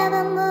 nhớ cả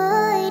bờ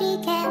môi đi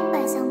kèm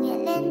bài dòng nhẹ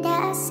lên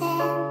đã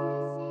xem.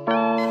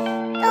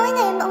 Tối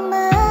ngày mộng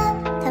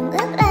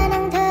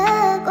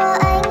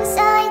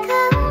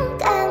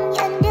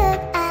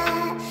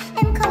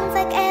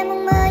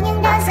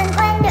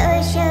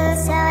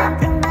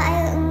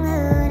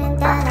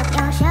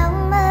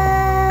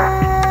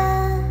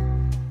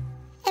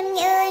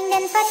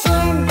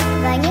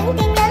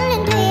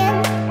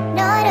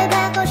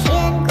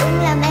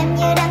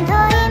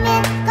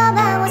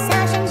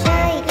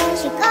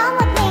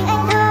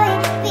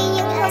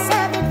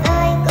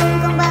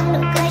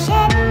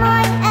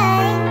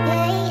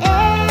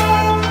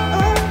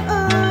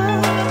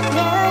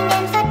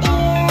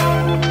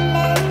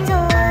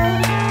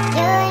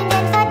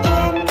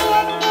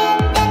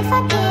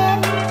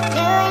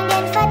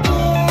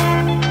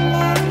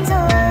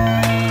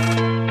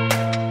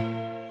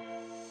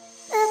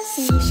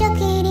trước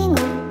khi đi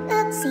ngủ.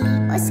 Ước gì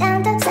mỗi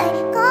sáng thức dậy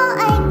có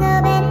anh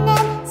ở bên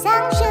em.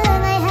 Sáng trưa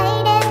ngày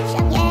hay đêm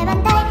chạm nhẹ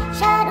bàn tay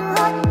ra đủ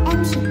hôn.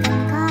 Em chỉ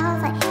cần có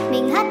vậy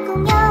mình hát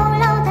cùng nhau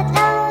lâu thật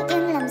lâu,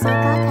 nhưng làm gì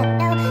có thật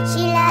đâu.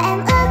 Chỉ là em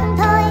ước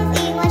thôi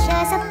vì ngoài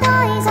trời sắp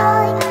tối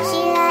rồi.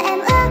 Chỉ là em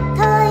ước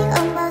thôi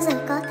không bao giờ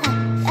có thật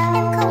đâu.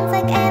 Em không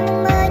phải em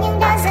mơ nhưng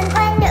đã dần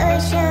quen đợi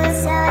chờ.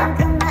 Sao em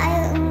cứ mãi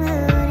hững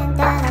hờ nên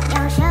ta gặp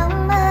nhau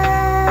trong mơ.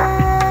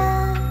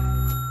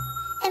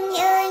 Em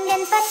như anh đến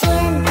phát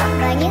điên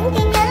và những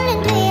tin nhắn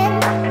liên thuyên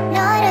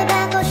nói đôi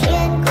ba câu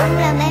chuyện cũng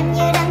làm em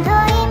như đang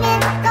thôi miên.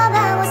 Có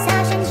bao ngôi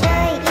sao trên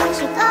trời nhưng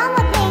chỉ có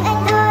một mình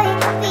anh thôi,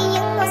 vì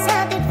những ngôi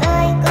sao tuyệt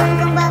vời cũng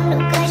không bằng nụ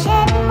cười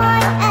trên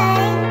môi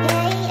anh.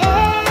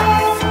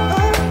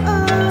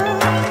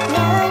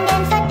 Nhớ anh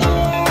đến phát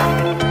điên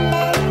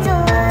lên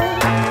rồi.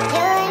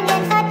 Nhớ anh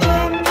đến phát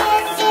điên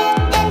điên điên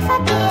đến phát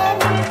điên.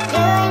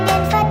 Nhớ anh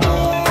đến phát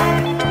điên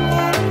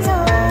lên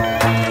rồi.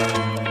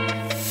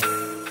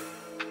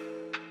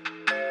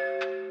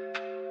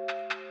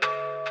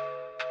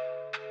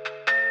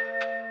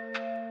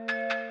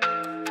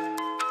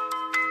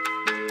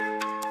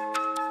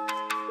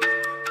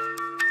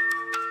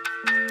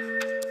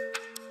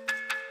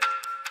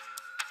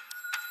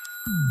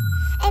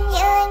 Em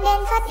nhớ anh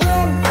đến phát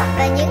điên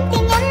và những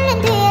tin nhắn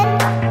liên thuyên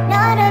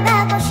nói đôi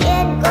ba câu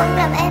chuyện cũng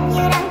làm em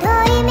như đang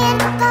thôi miên.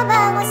 Có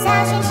bao ngôi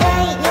sao trên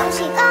trời nhưng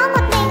chỉ có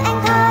một mình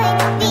anh thôi,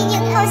 vì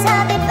những ngôi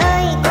sao tuyệt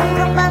vời cũng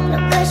không bằng nụ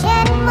cười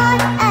trên môi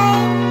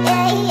anh.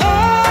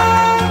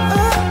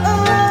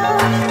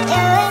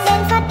 Nhớ anh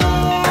đến phát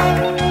điên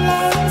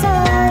lên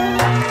rồi.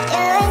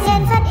 Nhớ anh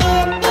đến phát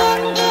điên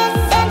điên điên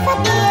đến phát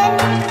điên.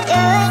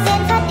 Nhớ anh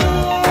đến phát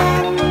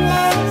điên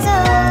lên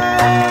rồi.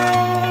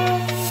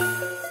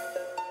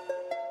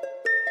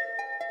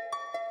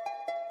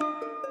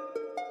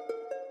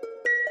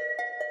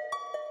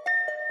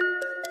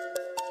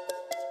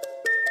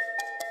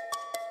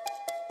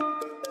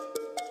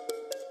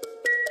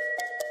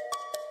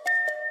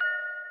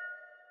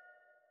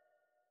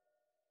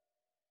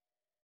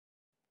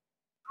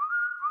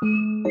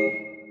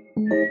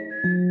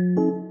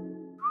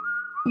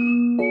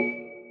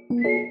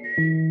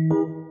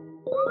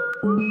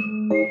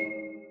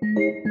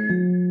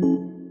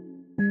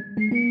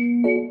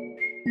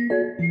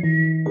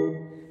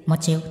 Một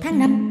chiều tháng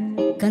 5,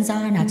 cơn gió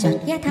nào chợt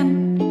ghé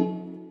thăm.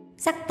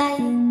 Sắc tay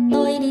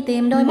tôi đi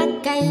tìm đôi mắt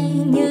cay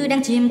như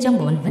đang chìm trong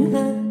buồn vấn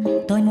vơ.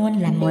 Tôi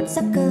muốn làm một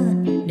giấc cơ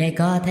để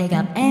có thể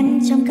gặp em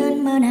trong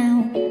cơn mơ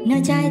nào,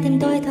 nơi trái tim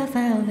tôi thở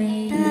phào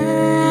vì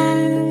ta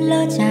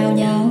lỡ chào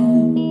nhau.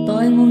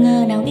 Tôi ngu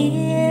ngơ nào biết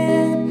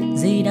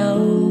gì đâu.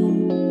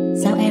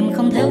 Sao em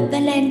không thêu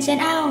tên lên trên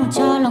áo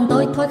cho lòng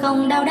tôi thôi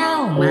không đau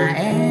đau mà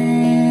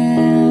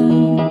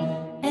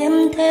em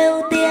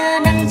thêu tia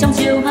nắng trong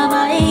chiều hoa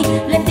bay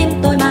lên tim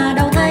tôi mà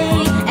đâu thấy.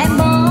 Em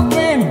bỏ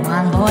quên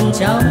hoàng hôn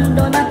trong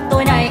đôi mắt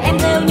tôi này. Em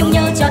thêu nhung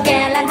nhớ cho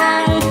kẻ lang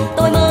thang.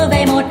 Tôi mơ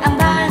về một âm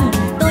vang.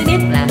 Tôi biết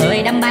là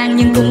hơi đăm bang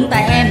nhưng cũng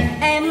tại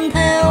em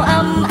thêu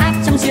ấm áp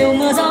trong chiều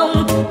mưa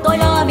rông. Tôi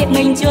lo việc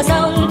mình chưa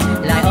xong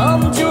lại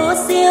ôm chúa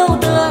siêu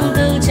tương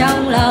tư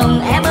trong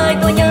lòng. Em ơi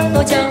tôi nhớ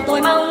tôi chờ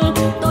tôi mong.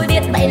 Tôi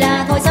biết vậy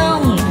là thôi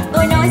xong.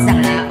 Tôi nói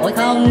rằng là ôi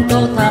không cô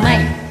thờ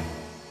mày,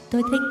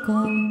 tôi thích cô.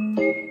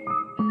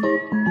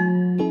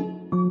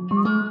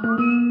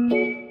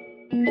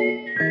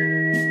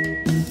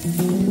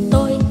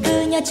 Tôi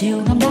cứ nhớ chiều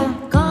hôm đó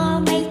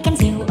có mấy cánh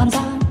diều ôm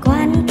gió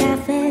quán cà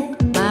phê,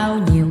 bao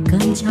nhiêu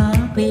cơn gió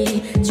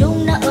vì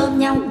chúng nó ôm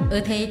nhau.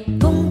 Thì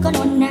cũng có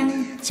nôn nao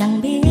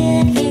chẳng biết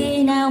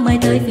khi nào mới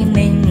tới phiên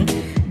mình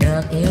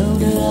được yêu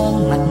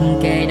đương. Mặc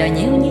kệ đời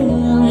nhiêu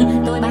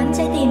nhương, tôi bán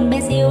trái tim bé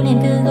xíu nên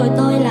cứ gọi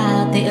tôi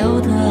là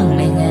tiểu thương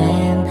mình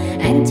em.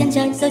 Ánh chân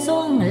trời rơi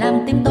xuống làm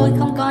tim tôi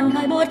không còn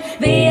hơi buốt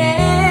vì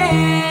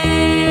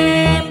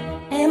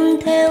em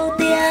thêu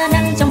tia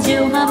nắng trong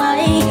chiều hoa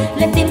bay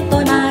lên tim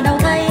tôi mà đâu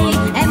thấy.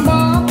 Em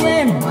bỏ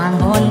quên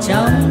hoàng hôn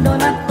trong đôi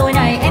mắt tôi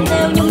này. Em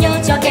thêu nhung nhớ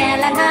cho kẻ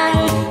lang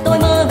thang. Tôi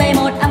mơ về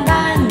một âm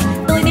vang.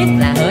 Tôi biết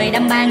là hơi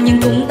đăm bang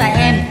nhưng cũng tại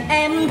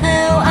em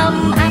thêu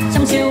ấm áp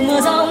trong chiều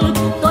mưa rông.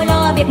 Tôi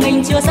lo việc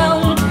mình chưa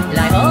xong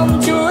lại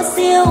ôm chúa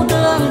siêu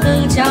tương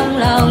tư trong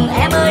lòng.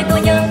 Em ơi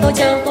tôi nhớ tôi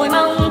chờ tôi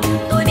mong.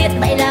 Tôi biết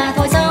vậy là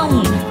thôi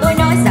xong. Tôi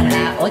nói rằng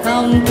là ôi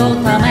không cô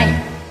thờ mày,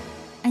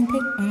 anh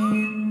thích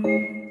em.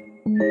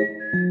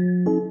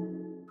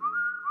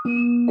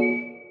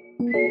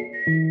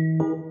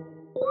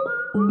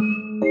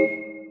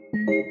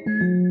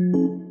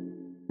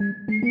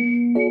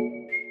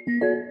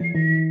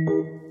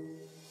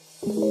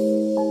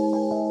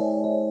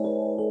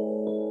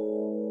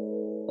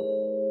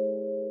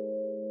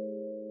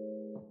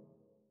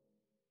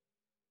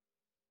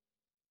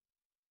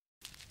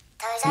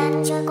 Thời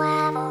gian trôi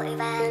qua vội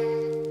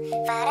vàng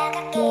và đã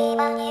cắt đi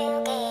bao nhiêu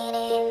kỷ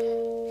niệm.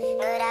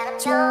 Người đã làm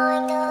cho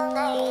anh thương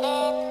ngày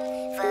đêm,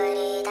 vơi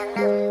đi tháng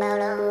năm bao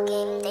lâu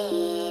kiếm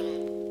tìm.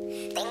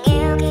 Tình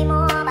yêu khi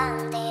mua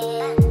bằng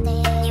tiền,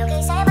 nhiều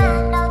khi sẽ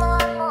ban đau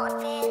thương một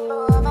viên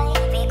bùa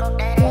vây. Vì cuộc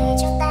đời này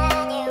chúng ta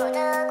nhiều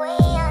thứ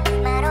quý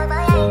hơn, mà đối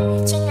với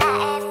anh chính là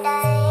em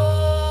đây.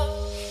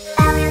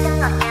 Bao nhiêu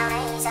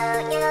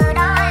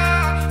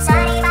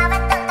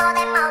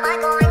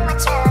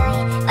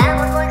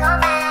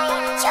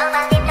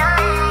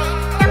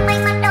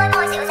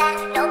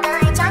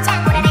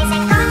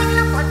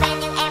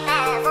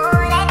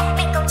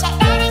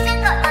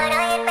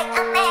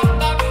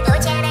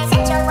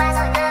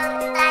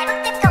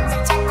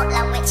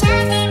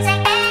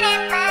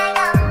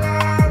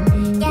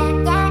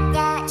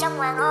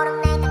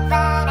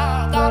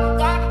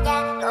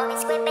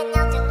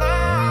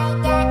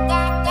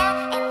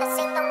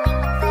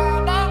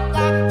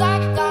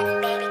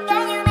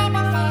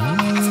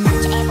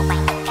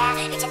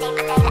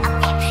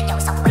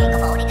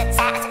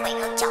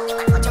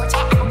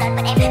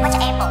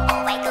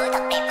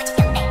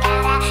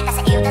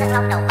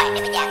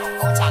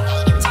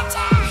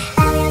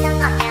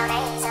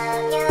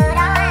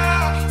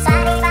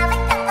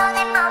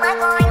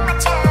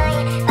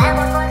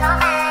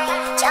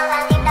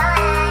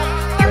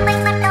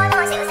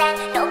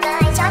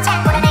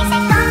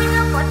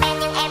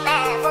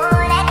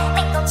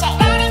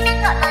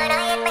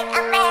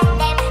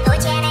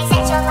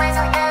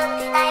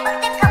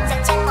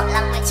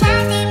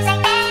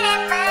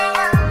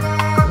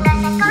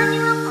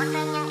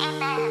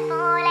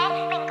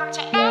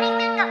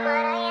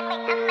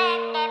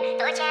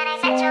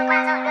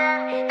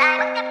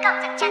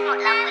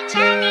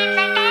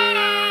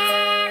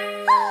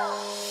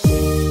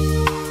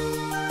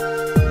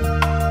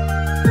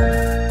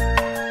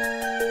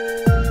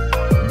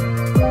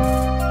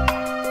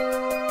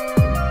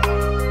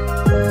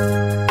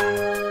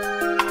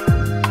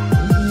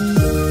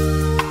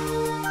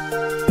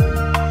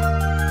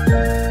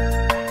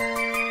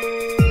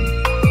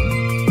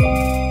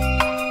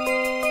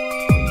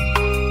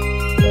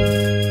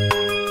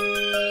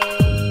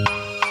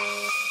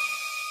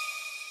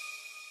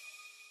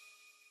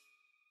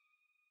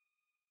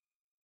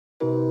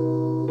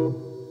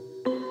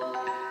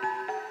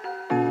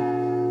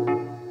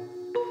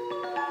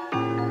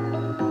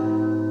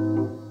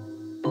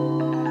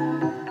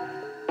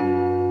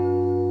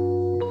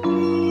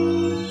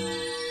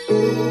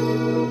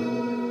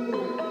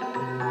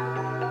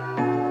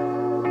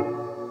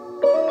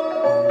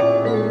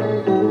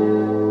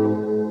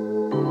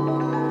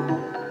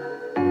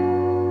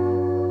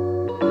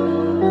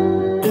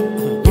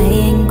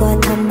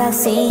Bác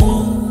sĩ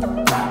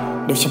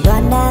điều chẩn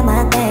đoán đã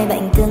mắc cái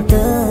bệnh tương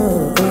tự.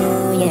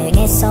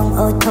 Nghe xong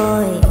ôi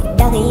thôi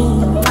đã ghi,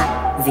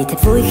 vì thật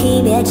vui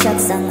khi biết chắc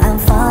rằng I'm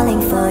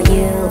falling for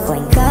you.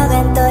 Khoảnh khắc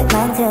em tôi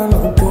mang theo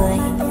nụ cười,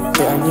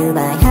 tựa như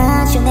bài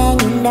hát chưa nghe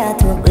nhưng đã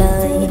thuộc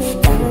lời.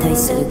 Cảm thấy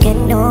sự kết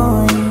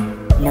nối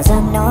nào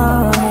dám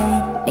nói,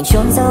 đành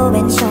chôn giấu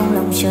bên trong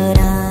lòng chờ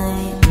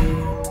đợi.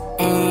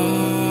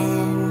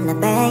 Em là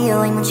bé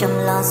yêu anh muốn chăm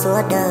lo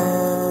suốt đời.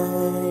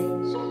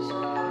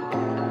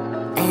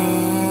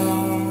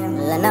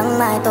 Nắng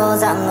mai tô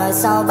dạng ngời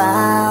sau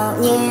bao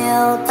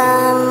nhiêu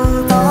tăm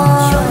tối.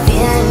 Trộm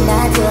vía anh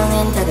đã thương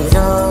em thật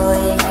rồi,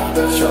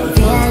 trộm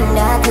vía anh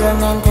đã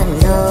thương em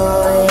thật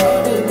rồi.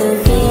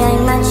 Từ khi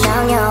anh mắt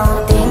trao nhau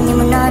tiếng như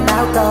muốn nói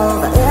bao câu,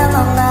 và ước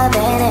mong ở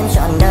bên em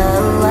trọn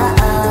đời.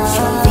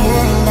 Trộm vía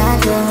anh đã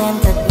thương em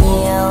thật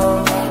nhiều,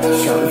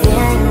 trộm vía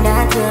anh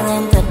đã thương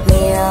em thật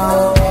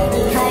nhiều.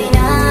 Hãy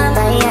nắm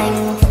tay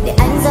anh để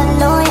anh dẫn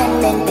lối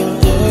em đến tình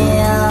yêu.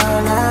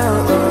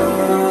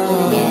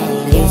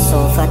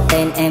 Phát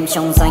tên em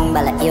trong danh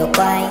bà là yêu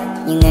quái,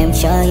 nhưng em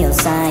chưa hiểu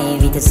sai,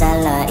 vì thực ra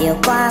là yêu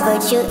quá với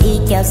chữ y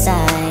kéo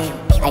dài.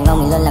 Anh mong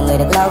mình luôn là người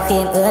được lâu khi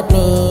em ướt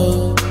mi,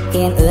 khi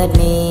em ướt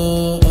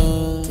mi.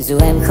 Dù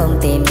em không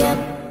tìm được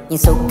nhưng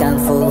xúc cảm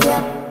phù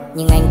hợp,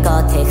 nhưng anh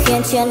có thể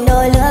khiến chuyện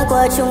đôi lứa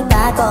của chúng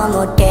ta có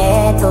một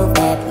kết thúc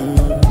đẹp.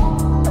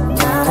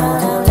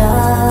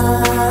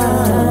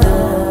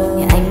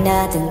 Anh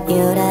đã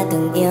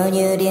từng yêu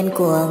như điên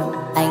cuồng.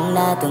 Anh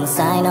đã từng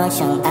sai nói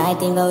chẳng ai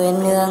tin vào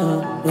uyên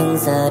ương, nhưng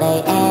giờ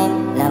đây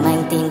em làm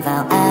anh tin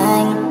vào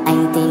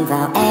anh tin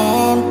vào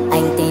em,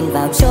 anh tin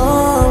vào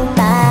chúng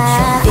ta.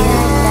 Trộm vía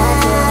anh đã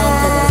thương em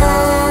thật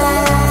rồi,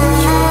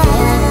 trộm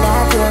vía anh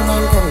đã thương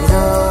em thật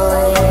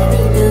rồi.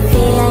 Từ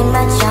khi anh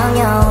mắt trao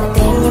nhau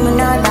tiếng như muốn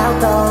nói bao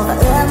câu, và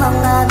ước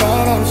mong ở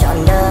bên em trọn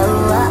đời.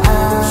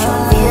 Trộm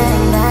vía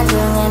anh đã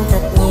thương em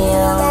thật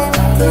nhiều,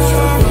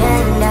 trộm vía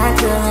anh đã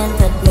thương em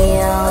thật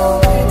nhiều.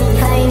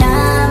 Hãy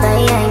nắm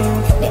tay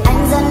anh để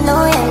anh dẫn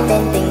lối em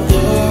đến tình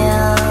yêu.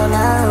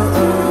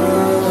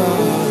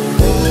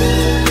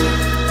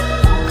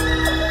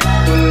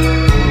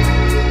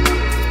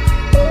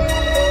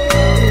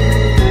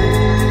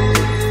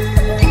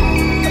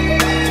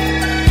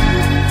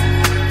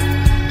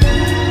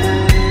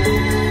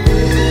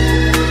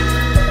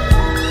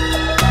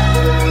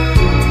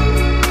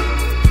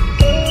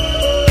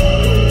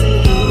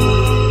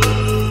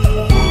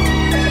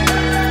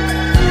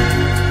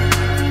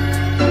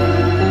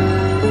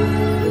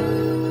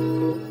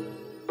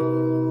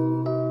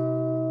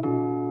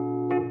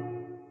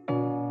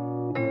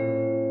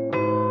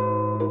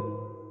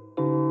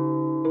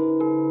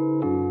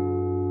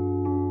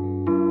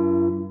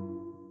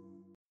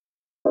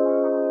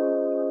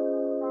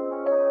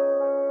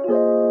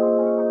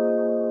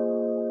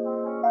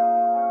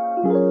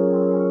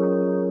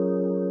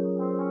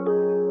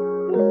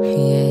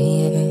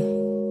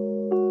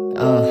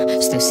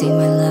 Still see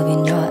my love in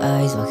your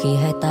eyes. Và khi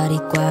hai ta đi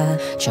qua,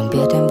 chẳng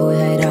biết em vui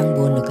hay đang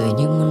buồn, nụ cười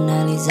như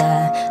Mona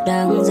Lisa.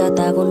 Đáng ra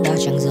ta vốn đã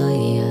chẳng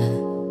rời,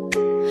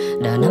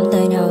 đã nắm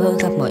tay nhau ở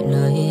khắp mọi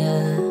nơi.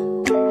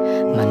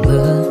 Màn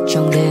mưa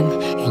trong đêm,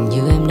 hình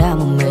như em đã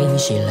một mình,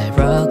 chỉ lại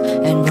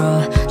rock and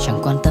roll, chẳng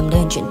quan tâm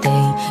đến chuyện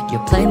tình. You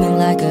play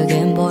me like a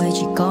game boy,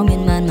 chỉ có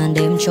miên man màn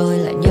đêm trôi,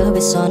 lại nhớ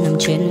vết son nằm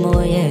trên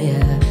môi.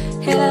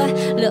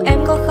 Liệu em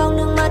có khóc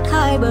nước mắt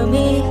hai bờ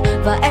mi,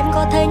 và em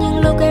có thấy những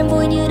lúc em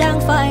vui như đang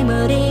phai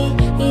mờ đi.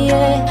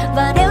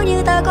 Và nếu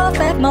như ta có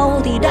phép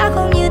màu thì đã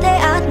không như thế,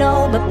 I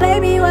know. But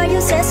baby why you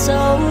said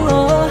so.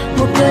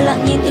 Một người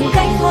lặng nhìn từng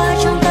cánh hoa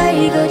trong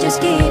tay, girl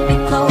just keep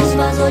it close.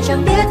 Và rồi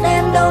chẳng biết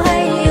em đâu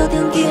hay yêu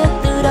thương kia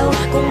từ đâu,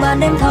 cùng màn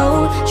đêm thâu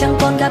chẳng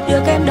còn gặp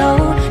được em đâu.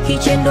 Khi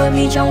trên đôi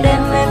mi trong đêm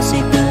em suy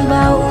tư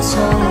bao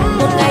sầu.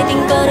 Một ngày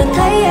tình cờ đừng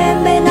thấy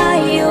em bên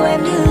ai yêu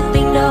em như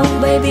tình đầu.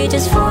 Baby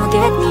just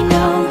forget me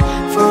now,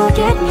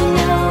 forget me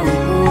now.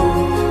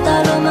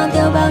 Ta luôn mang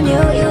theo bao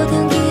nhiêu yêu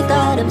thương khi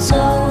ta đậm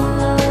sâu,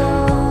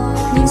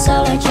 nhưng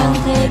sao lại chẳng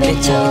thể bên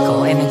trời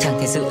có em chẳng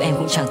thể giữ em,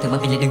 cũng chẳng thể mà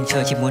mình lại đừng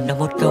chờ. Chỉ muốn nói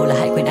một câu là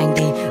hãy quên anh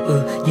đi.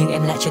 Nhưng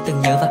em lại chưa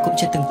từng nhớ, và cũng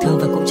chưa từng thương,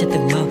 và cũng chưa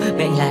từng mơ.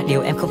 Bên anh là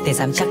điều em không thể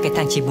dám chắc. Cái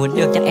thằng chỉ muốn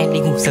được nhắc em đi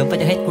ngủ sớm và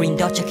đưa hết green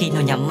dot trước khi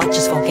nó nhắm mắt.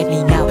 Just forget me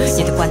now.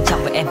 Nhưng thứ quan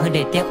trọng với em hơn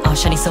để tiếc.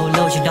 Shining so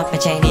low, you not my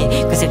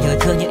Jenny. Cause em nhớ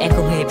thương nhưng em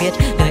không hề biết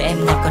đời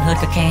em ngọt còn hơn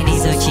cả candy.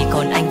 Giờ chỉ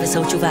còn anh với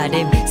sâu chu và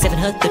đêm. Seven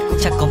hurt tuyệt cũng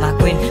chẳng có mà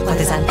quên. Khoảng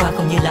thời gian qua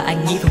không như là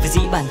anh nghĩ, không phải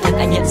dĩ bản thân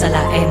anh nhận ra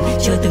là em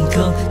chưa từng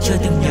thương, chưa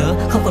từng nhớ.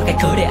 Không còn cái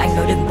cớ để anh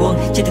nói đừng buông.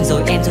 Chưa từng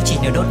rồi em, dù chỉ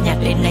nở đốt nhạc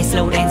lên này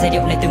slow dance. Giai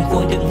điệu này từng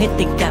cuồng đựng hết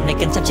tình cảm này,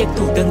 cần trăm chiếc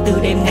thủ tương tư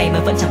đêm ngày mà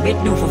vẫn chẳng biết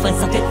đủ. Phù phân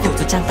sao thuyết phục,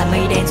 rồi trăng ta mây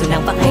đen, rồi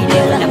nắng vắng hay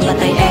đều là nắm vào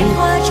tay em.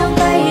 Hoa trong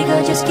tay,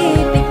 girl just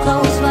keep it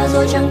close. Và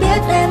rồi chẳng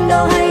biết em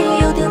đâu hay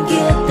yêu thương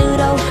kia từ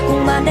đâu,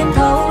 cùng màn đêm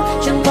thâu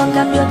chẳng còn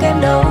gặp được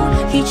em đâu.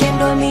 Khi trên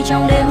đôi mi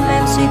trong đêm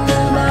em suy tư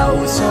bao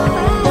sầu.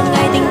 Một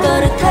ngày tình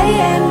thấy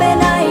em bên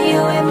ai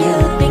yêu em như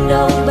tình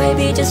đầu.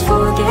 Baby just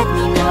forget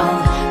me now,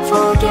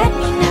 forget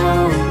me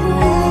now.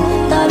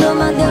 Ta luôn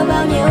mang theo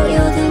bao nhiêu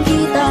yêu thương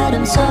khi ta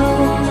đắm sâu.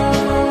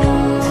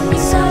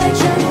 Sao lại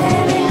chẳng thể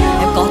bên nhau?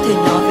 Em có thể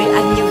nói với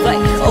anh như vậy,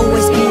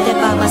 always be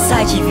there by my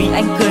side, chỉ vì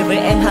anh cười với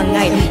em hàng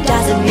ngày.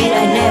 Doesn't mean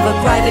I never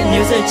cry, vậy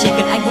nếu giờ chỉ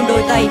cần anh buông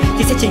đôi tay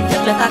thì sẽ chính thức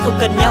là ta không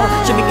cần nhau.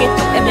 Cho mình kết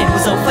thúc em để một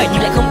dấu phẩy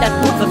nhưng lại không đặt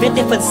bút và viết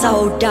tên phần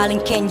sau. Darling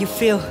can you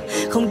feel?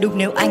 Không đúng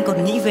nếu anh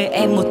còn nghĩ về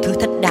em một thứ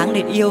thật đáng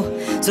để yêu,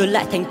 rồi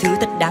lại thành thứ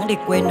thật đáng để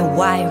quên. A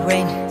white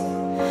rain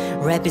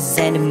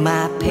representing my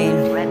pain,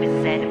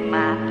 representing my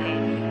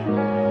pain.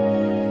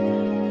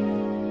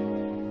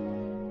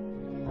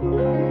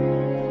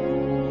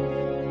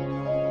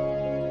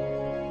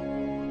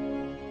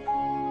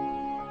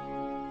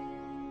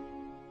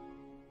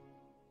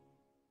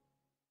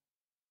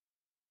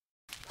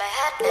 Bài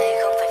hát này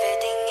không phải về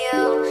tình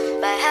yêu,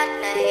 bài hát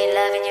này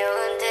là về nhiều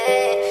hơn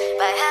thế.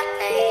 Bài hát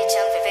này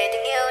chẳng phải về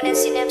tình yêu nên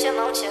xin em chớ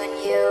mong chờ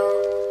nhiều.